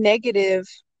more negative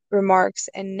remarks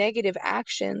and negative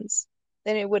actions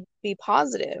than it would be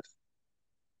positive.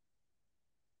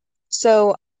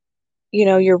 So,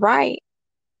 you're right.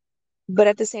 But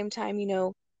at the same time,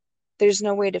 there's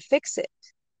no way to fix it.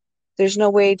 There's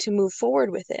no way to move forward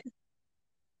with it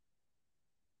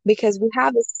because we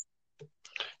have this.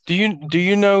 do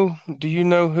you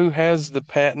know who has the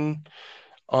patent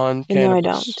on No, I don't.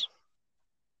 cannabis?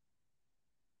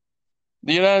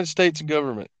 The United States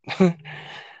government.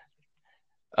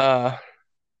 uh,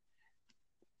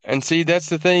 and see, that's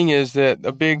the thing is that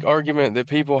a big argument that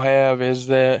people have is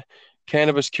that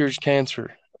cannabis cures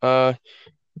cancer. I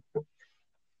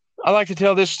like to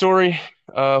tell this story.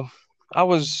 Uh, I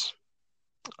was,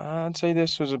 I'd say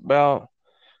this was about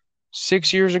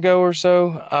 6 years ago or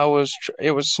so.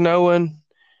 It was snowing,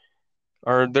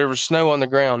 or there was snow on the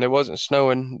ground. It wasn't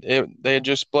snowing. They had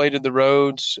just bladed the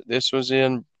roads. This was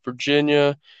in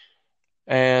Virginia,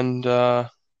 and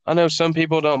I know some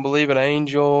people don't believe in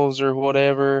angels or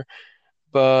whatever,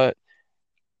 but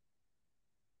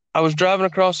I was driving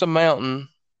across a mountain,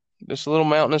 this little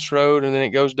mountainous road, and then it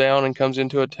goes down and comes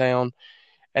into a town.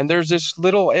 And there's this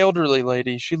little elderly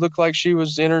lady. She looked like she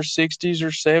was in her 60s or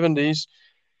 70s,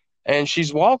 and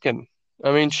she's walking.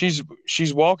 I mean, she's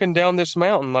walking down this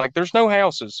mountain like there's no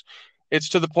houses. It's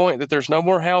to the point that there's no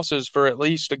more houses for at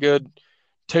least a good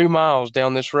 2 miles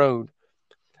down this road.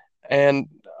 And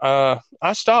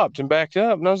I stopped and backed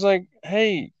up, and I was like,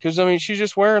 "Hey," because I mean, she's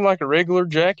just wearing like a regular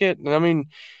jacket, and I mean,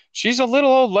 she's a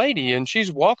little old lady, and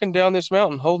she's walking down this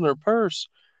mountain holding her purse.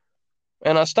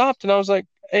 And I stopped, and I was like,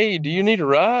 "Hey, do you need a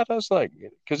ride?" I was like,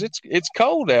 "Because it's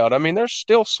cold out. I mean, there's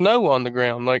still snow on the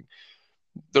ground, like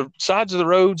the sides of the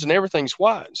roads and everything's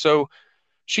white." So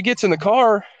she gets in the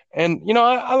car, and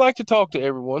I like to talk to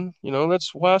everyone.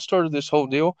 That's why I started this whole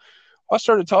deal. I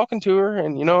started talking to her,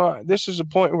 and this is a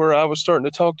point where I was starting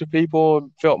to talk to people,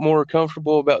 felt more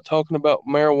comfortable about talking about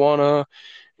marijuana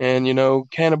and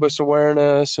cannabis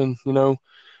awareness and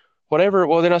whatever.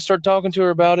 Well, then I started talking to her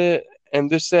about it and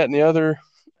this, that, and the other,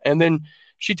 and then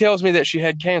she tells me that she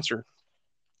had cancer,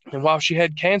 and while she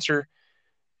had cancer,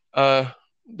 uh,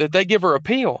 that they give her a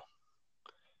pill.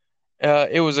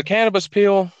 It was a cannabis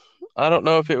pill. I don't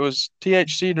know if it was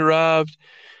THC derived.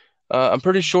 I'm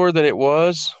pretty sure that it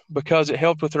was because it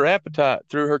helped with her appetite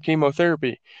through her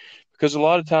chemotherapy. Because a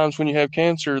lot of times when you have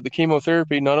cancer, the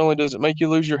chemotherapy not only does it make you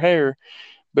lose your hair,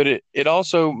 but it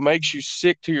also makes you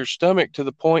sick to your stomach to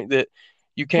the point that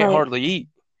you can't Right, hardly eat.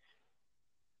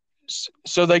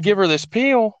 So they give her this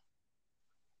pill.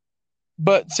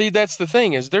 But see, that's the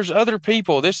thing is there's other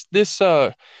people. This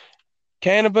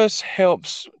cannabis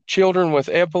helps children with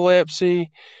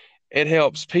epilepsy. It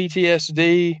helps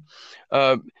PTSD.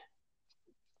 Uh,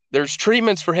 there's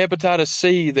treatments for hepatitis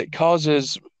C that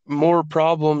causes more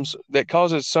problems, that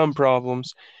causes some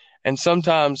problems, and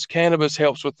sometimes cannabis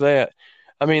helps with that.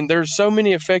 I mean, there's so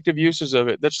many effective uses of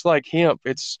it. That's like hemp.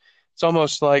 It's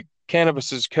almost like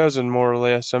cannabis's cousin, more or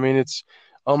less. I mean, it's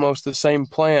almost the same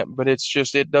plant, but it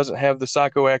doesn't have the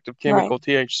psychoactive right. chemical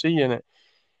THC in it.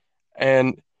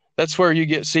 And That's where you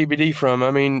get CBD from.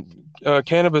 I mean,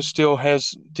 cannabis still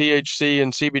has THC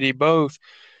and CBD both,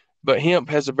 but hemp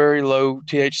has a very low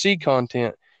THC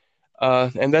content.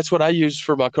 And that's what I used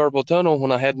for my carpal tunnel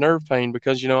when I had nerve pain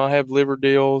because, I have liver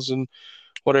deals and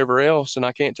whatever else, and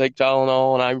I can't take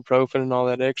Tylenol and ibuprofen and all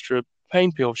that extra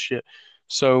pain pill shit.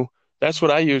 So that's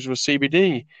what I use with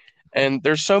CBD. And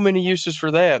there's so many uses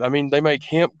for that. I mean, they make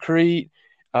hempcrete.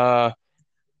 Uh,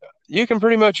 you can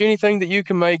pretty much anything that you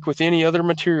can make with any other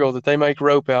material that they make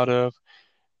rope out of,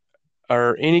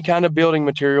 or any kind of building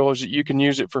materials that you can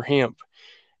use it for hemp.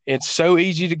 It's so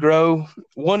easy to grow.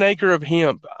 1 acre of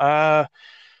hemp. I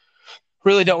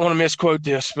really don't want to misquote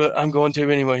this, but I'm going to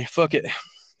anyway. Fuck it.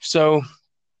 So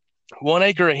 1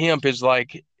 acre of hemp is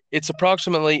like it's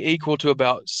approximately equal to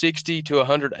about 60 to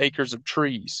 100 acres of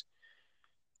trees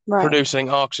Right. producing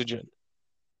oxygen.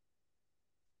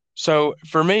 So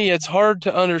for me, it's hard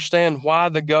to understand why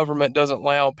the government doesn't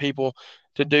allow people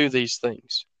to do these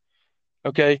things.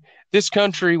 Okay, this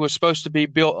country was supposed to be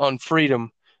built on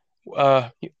freedom. I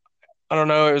don't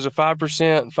know, it was a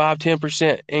 5%,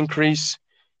 5-10% increase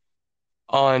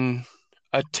on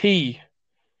a tea,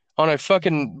 on a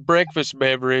fucking breakfast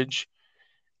beverage,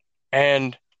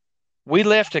 and we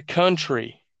left a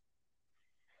country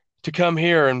to come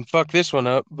here and fuck this one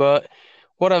up. But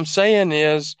what I'm saying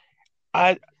is,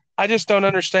 I I just don't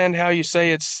understand how you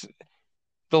say it's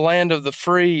the land of the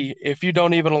free if you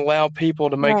don't even allow people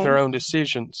to make Right. their own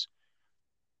decisions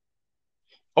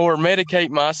or medicate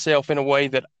myself in a way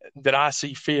that I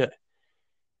see fit.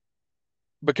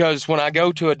 Because when I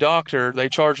go to a doctor, they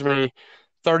charge me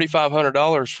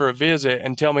 $3,500 for a visit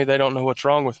and tell me they don't know what's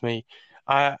wrong with me.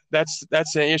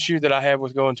 That's an issue that I have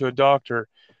with going to a doctor.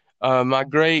 My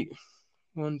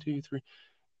one, two, three,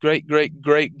 great great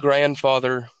great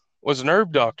grandfather was an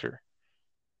herb doctor,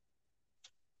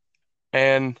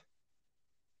 and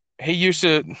he used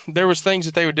to. There was things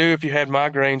that they would do if you had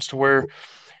migraines to where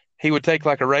he would take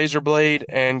like a razor blade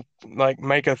and like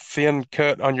make a thin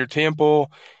cut on your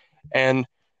temple, and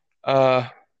uh,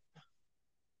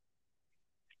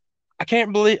 I can't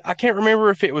remember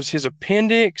if it was his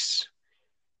appendix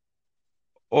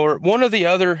or one or the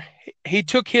other. He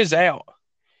took his out.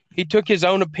 He took his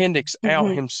own appendix out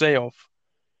Hmm. himself.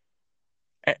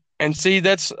 And see,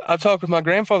 I talked with my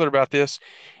grandfather about this.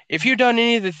 If you'd done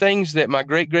any of the things that my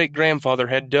great great grandfather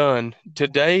had done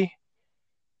today, they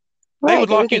Right. would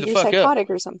They would lock you think the you're fuck up. psychotic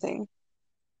or something.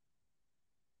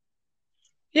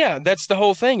 Yeah, that's the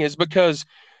whole thing is because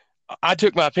I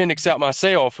took my appendix out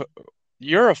myself.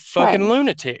 You're a fucking Right.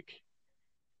 lunatic,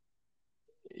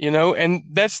 and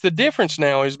that's the difference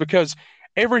now is because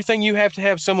everything you have to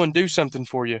have someone do something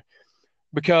for you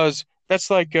because that's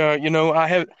like,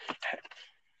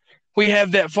 we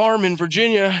have that farm in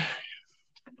Virginia,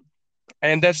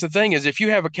 and that's the thing is if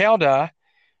you have a cow die,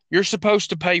 you're supposed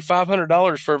to pay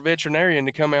 $500 for a veterinarian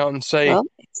to come out and say, Well,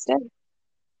 instead.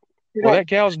 well, Right. that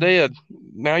cow's dead.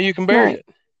 Now you can bury Right. it.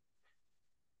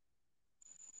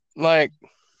 Like,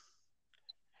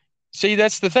 see,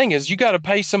 that's the thing is you got to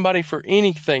pay somebody for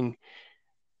anything.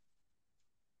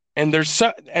 And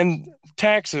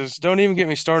taxes. Don't even get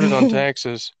me started on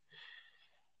taxes.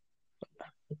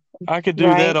 I could do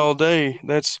that Right. all day.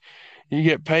 You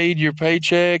get paid your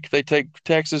paycheck. They take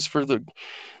taxes for the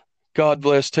God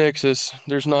bless Texas.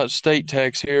 There's not state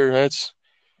tax here. That's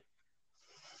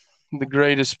the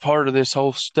greatest part of this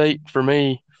whole state for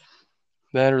me.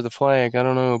 That or the flag. I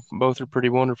don't know. Both are pretty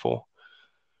wonderful.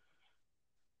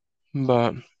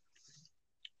 But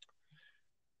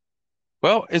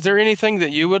well, is there anything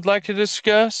that you would like to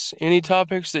discuss? Any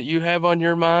topics that you have on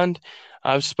your mind?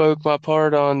 I've spoke my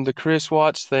part on the Chris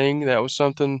Watts thing. That was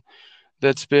something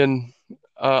that's been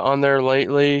on there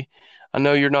lately. I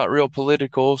know you're not real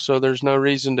political, so there's no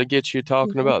reason to get you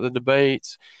talking Hmm. about the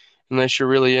debates unless you're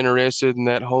really interested in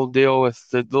that whole deal with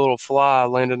the little fly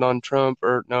landing on Trump,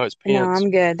 or no, it's No, Pence.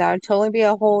 I'm good. That would totally be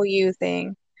a whole you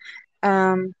thing.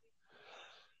 Um,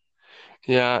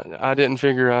 Yeah, I didn't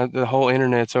figure out the whole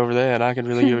internet's over that. I could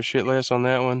really give a shit less on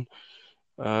that one.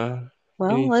 Uh,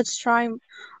 well, any, let's try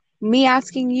me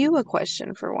asking you a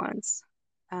question for once.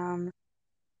 Um,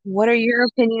 what are your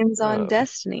opinions on uh,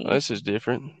 Destiny? this is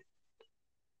different.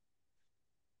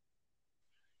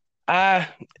 I,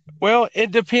 well,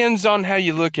 it depends on how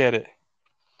you look at it.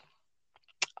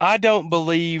 I don't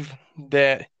believe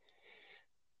that,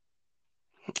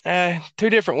 two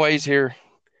different ways here.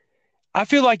 I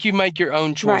feel like you make your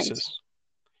own Right. choices.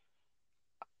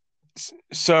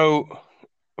 So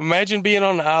imagine being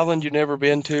on an island you've never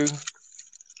been to,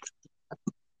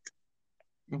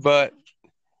 but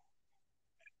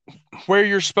where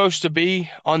you're supposed to be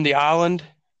on the island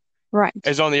Right.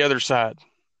 is on the other side.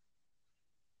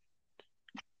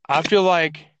 I feel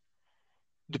like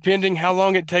depending how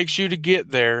long it takes you to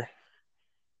get there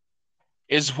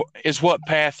is what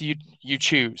path you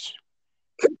choose.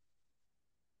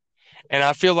 And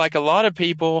I feel like a lot of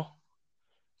people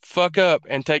fuck up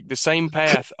and take the same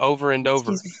path over and Excuse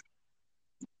over me.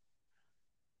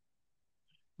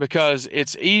 because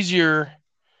it's easier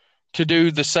to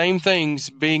do the same things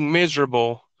being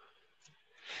miserable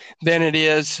than it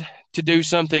is to do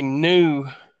something new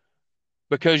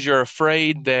because you're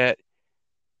afraid that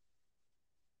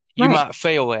you Right. might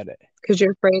fail at it. Because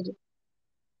you're afraid,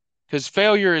 Because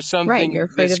failure is right, you're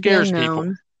something that afraid of the scares people.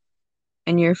 unknown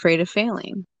and you're afraid of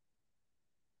failing.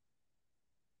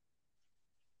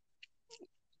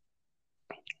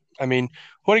 I mean,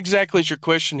 what exactly is your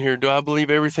question here? Do I believe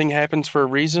everything happens for a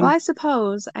Well, reason? I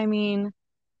suppose, I mean,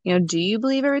 do you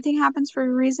believe everything happens for a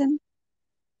reason?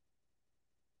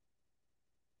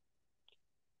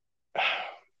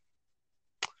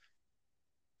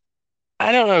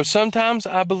 I don't know. Sometimes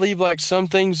I believe like some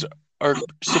things are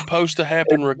supposed to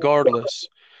happen regardless.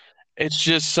 It's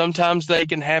just sometimes they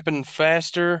can happen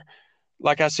faster,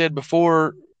 like I said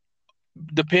before,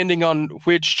 depending on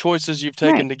which choices you've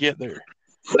taken Right, to get there.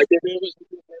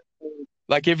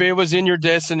 Like if it was in your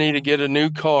destiny to get a new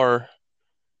car,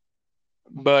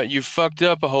 but you fucked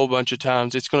up a whole bunch of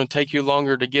times, it's going to take you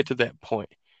longer to get to that point.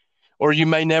 Or you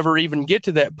may never even get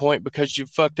to that point because you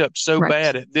fucked up so right,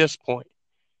 bad at this point.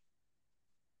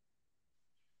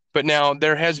 But now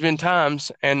there has been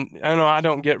times, and I know I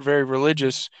don't get very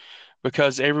religious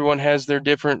because everyone has their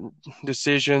different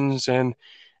decisions, and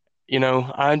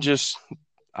I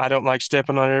don't like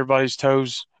stepping on everybody's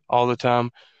toes all the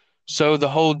time. So the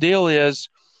whole deal is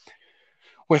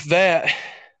with that,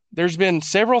 there's been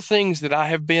several things that I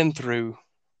have been through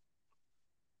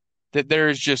that there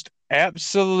is just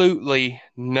absolutely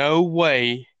no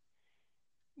way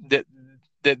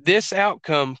that this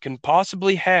outcome can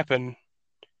possibly happen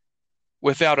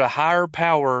without a higher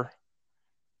power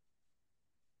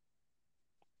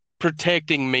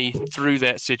protecting me through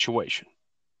that situation.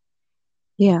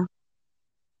 yeah,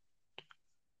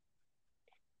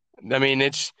 I mean,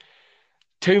 it's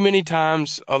too many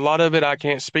times. A lot of it I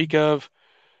can't speak of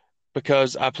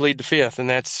because I plead the fifth, and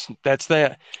that's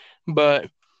that. But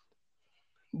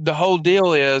the whole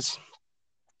deal is,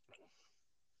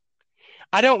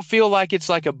 I don't feel like it's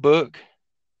like a book.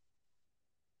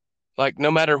 Like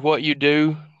no matter what you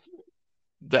do,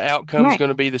 the outcome's right, going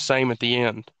to be the same at the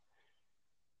end.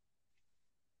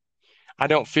 I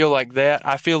don't feel like that.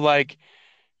 I feel like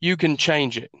you can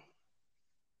change it.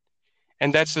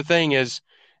 And that's the thing is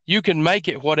you can make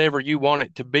it whatever you want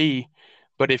it to be,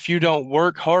 but if you don't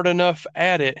work hard enough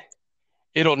at it,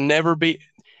 it'll never be.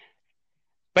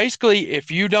 Basically,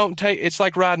 if you don't take, it's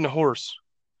like riding a horse.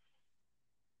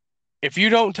 If you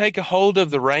don't take a hold of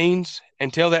the reins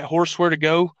and tell that horse where to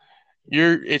go,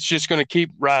 it's just going to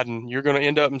keep riding. You're going to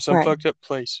end up in some right. fucked up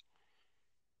place.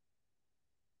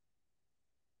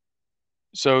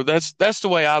 So that's the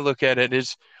way I look at it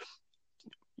is,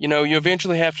 you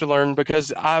eventually have to learn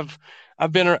because I've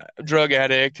been a drug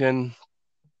addict and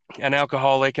an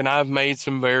alcoholic and I've made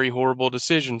some very horrible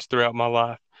decisions throughout my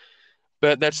life.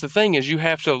 But that's the thing is you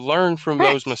have to learn from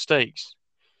those Correct. mistakes.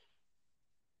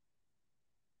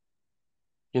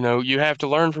 You have to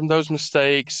learn from those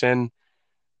mistakes and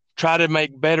try to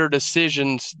make better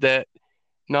decisions that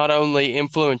not only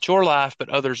influence your life but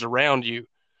others around you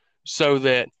so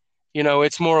that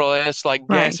it's more or less like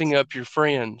Right. gassing up your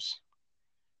friends.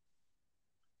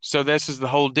 So this is the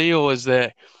whole deal is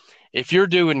that if you're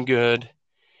doing good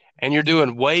and you're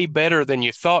doing way better than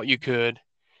you thought you could,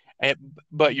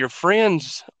 but your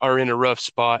friends are in a rough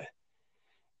spot,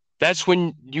 that's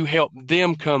when you help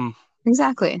them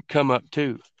Exactly. come up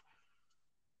too.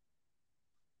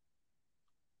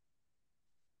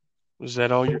 Was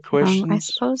that all your I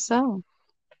questions? suppose so.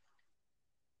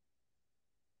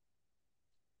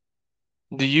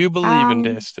 Do you believe in Um,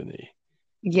 destiny?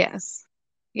 yes.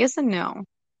 Yes and no.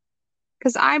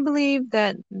 Because I believe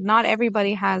that not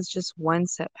everybody has just one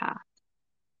set path.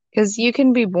 Because you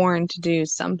can be born to do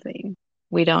something.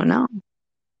 We don't know.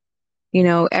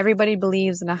 Everybody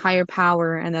believes in a higher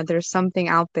power and that there's something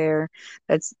out there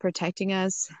that's protecting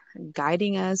us,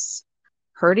 guiding us,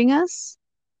 hurting us,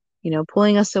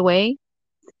 pulling us away.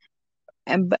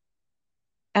 And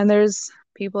and there's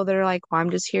people that are like, well,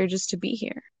 I'm just here just to be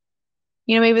here.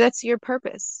 Maybe that's your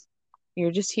purpose.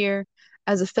 You're just here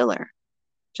as a filler,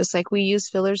 just like we use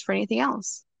fillers for anything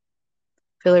else.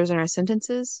 Fillers in our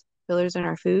sentences, fillers in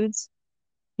our foods,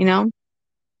 you know?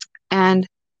 And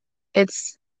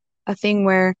it's a thing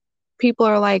where people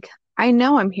are like, I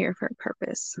know I'm here for a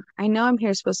purpose. I know I'm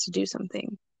here supposed to do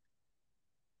something.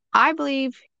 I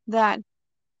believe that,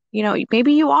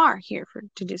 maybe you are here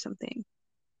to do something,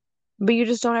 but you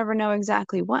just don't ever know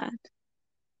exactly what.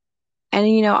 And,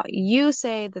 you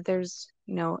say that there's,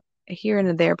 a here and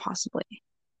a there possibly.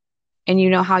 And you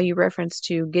know how you reference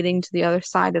to getting to the other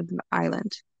side of the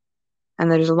island.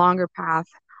 And there's a longer path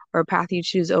or a path you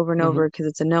choose over and Hmm. over because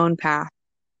it's a known path.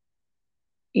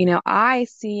 I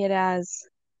see it as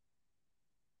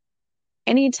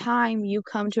anytime you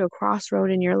come to a crossroad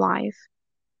in your life,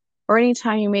 or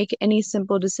anytime you make any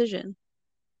simple decision,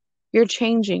 you're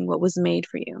changing what was made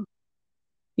for you.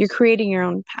 You're creating your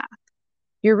own path.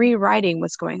 You're rewriting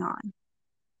what's going on.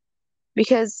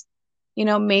 Because,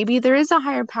 maybe there is a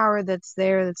higher power that's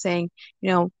there that's saying, you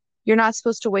know, you're not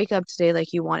supposed to wake up today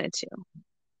like you wanted to.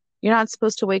 You're not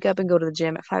supposed to wake up and go to the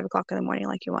gym at 5 o'clock in the morning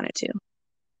like you wanted to.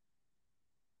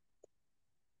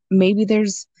 Maybe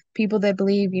there's people that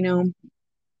believe,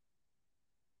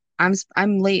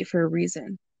 I'm late for a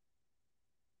reason.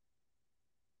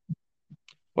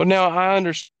 Well, now I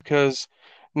understand because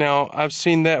now I've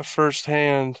seen that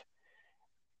firsthand,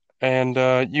 and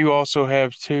you also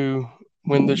have too.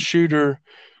 When the shooter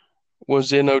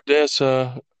was in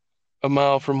Odessa, a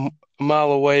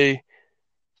mile away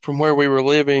from where we were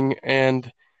living,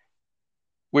 and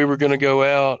we were going to go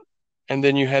out, and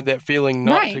then you had that feeling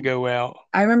not Right. to go out,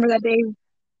 I remember that day.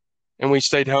 and we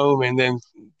stayed home, and then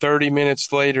 30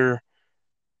 minutes later,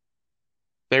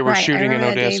 they were Right. I shooting in remember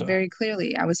that day Odessa. very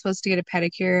clearly. I was supposed to get a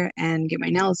pedicure and get my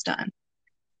nails done.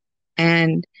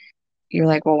 And you're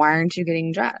like, well, why aren't you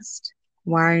getting dressed?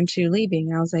 Why aren't you leaving?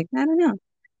 And I was like, I don't know.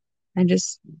 I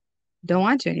just don't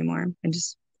want to anymore. I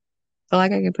just feel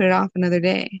like I could put it off another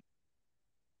day.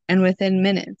 And within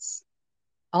minutes,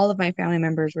 all of my family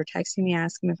members were texting me,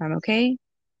 asking if I'm okay,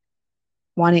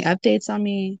 wanting updates on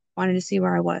me, wanting to see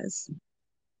where I was.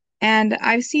 And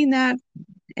I've seen that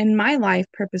in my life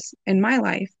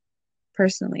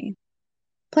personally,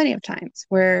 plenty of times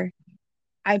where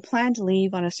I plan to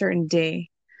leave on a certain day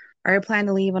or I plan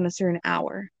to leave on a certain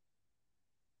hour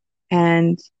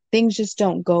and things just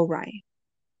don't go right.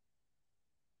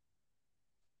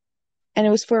 And it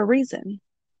was for a reason.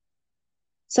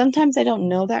 Sometimes I don't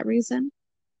know that reason.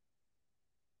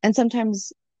 And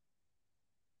sometimes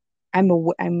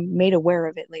I'm made aware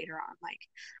of it later on. Like,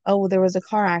 oh, well, there was a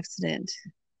car accident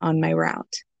on my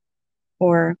route,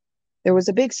 or there was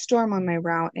a big storm on my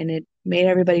route and it made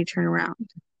everybody turn around.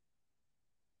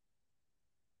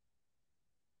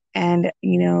 And,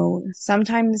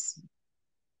 sometimes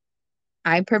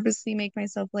I purposely make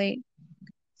myself late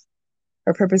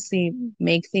or purposely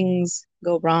make things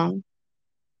go wrong.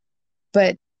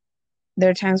 But there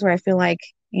are times where I feel like,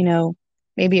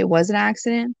 maybe it was an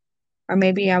accident or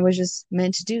maybe I was just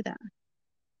meant to do that.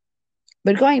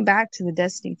 But going back to the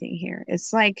destiny thing here,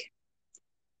 it's like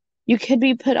you could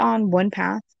be put on one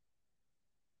path,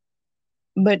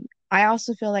 but I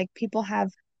also feel like people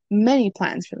have many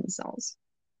plans for themselves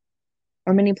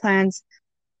or many plans,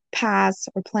 paths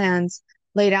or plans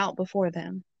laid out before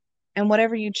them. And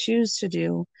whatever you choose to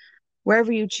do,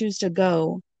 wherever you choose to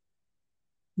go,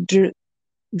 dr-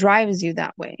 drives you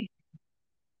that way.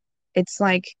 It's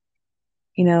like,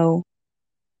 you know,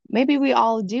 maybe we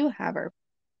all do have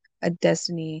a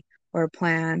destiny or a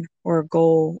plan or a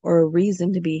goal or a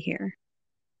reason to be here.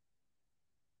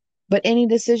 But any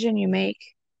decision you make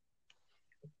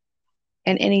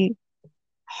and any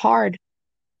hard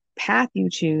path you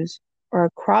choose or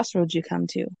a crossroads you come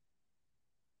to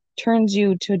turns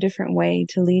you to a different way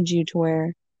to lead you to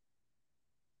where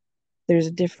there's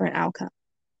a different outcome.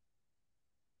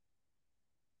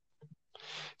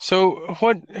 So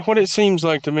what it seems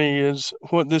like to me is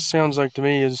what this sounds like to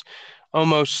me is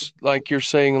almost like you're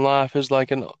saying life is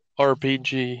like an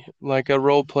RPG, like a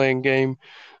role-playing game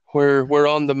where we're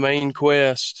on the main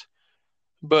quest,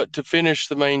 but to finish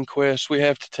the main quest, we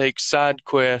have to take side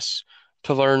quests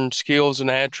to learn skills and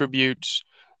attributes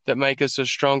that make us a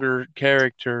stronger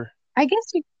character I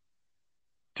guess you,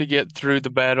 to get through the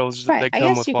battles right, that I come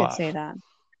guess with you could say life. that.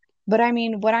 But I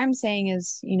mean, what I'm saying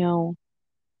is,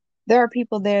 there are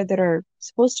people there that are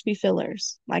supposed to be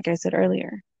fillers, like I said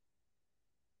earlier,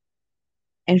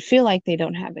 and feel like they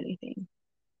don't have anything,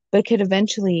 but could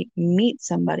eventually meet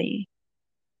somebody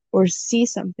or see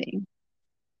something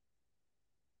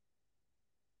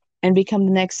and become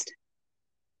the next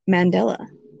Mandela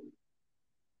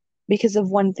because of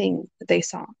one thing that they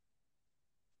saw.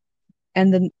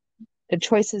 And the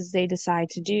choices they decide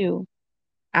to do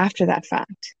after that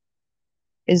fact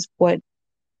is what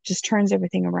just turns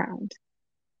everything around.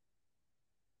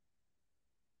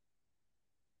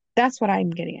 That's what I'm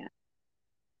getting at,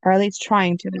 or at least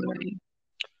trying to anyway.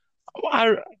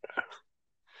 I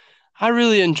I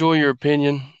really enjoy your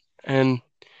opinion, and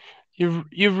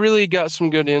you've really got some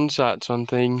good insights on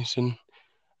things, and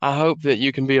I hope that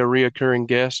you can be a reoccurring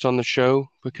guest on the show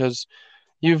because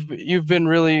you've been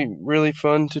really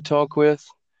fun to talk with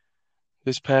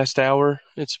this past hour.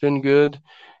 It's been good.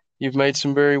 You've made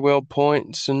some very well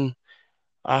points, and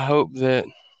I hope that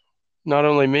not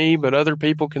only me but other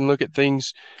people can look at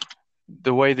things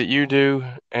the way that you do,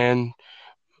 and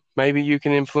maybe you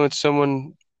can influence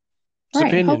someone's Right.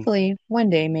 opinion. Hopefully one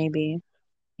day, maybe.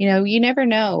 You never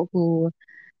know who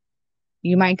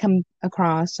you might come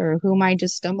across or who might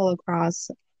just stumble across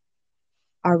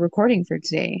our recording for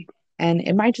today. And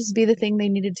it might just be the thing they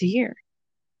needed to hear.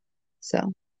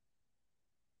 So,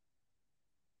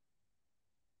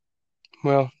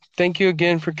 Well, thank you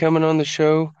again for coming on the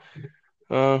show.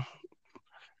 Uh,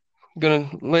 gonna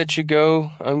let you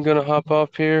go. I'm gonna hop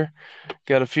off here.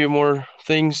 Got a few more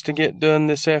things to get done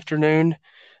this afternoon.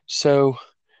 So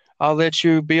I'll let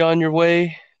you be on your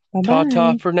way. bye Ta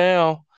ta bye. for now.